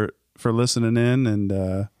thanks for listening in,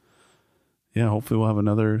 and hopefully we'll have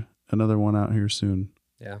another one out here soon.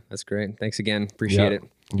 Yeah, that's great. Thanks again. Appreciate it.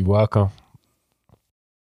 You're welcome.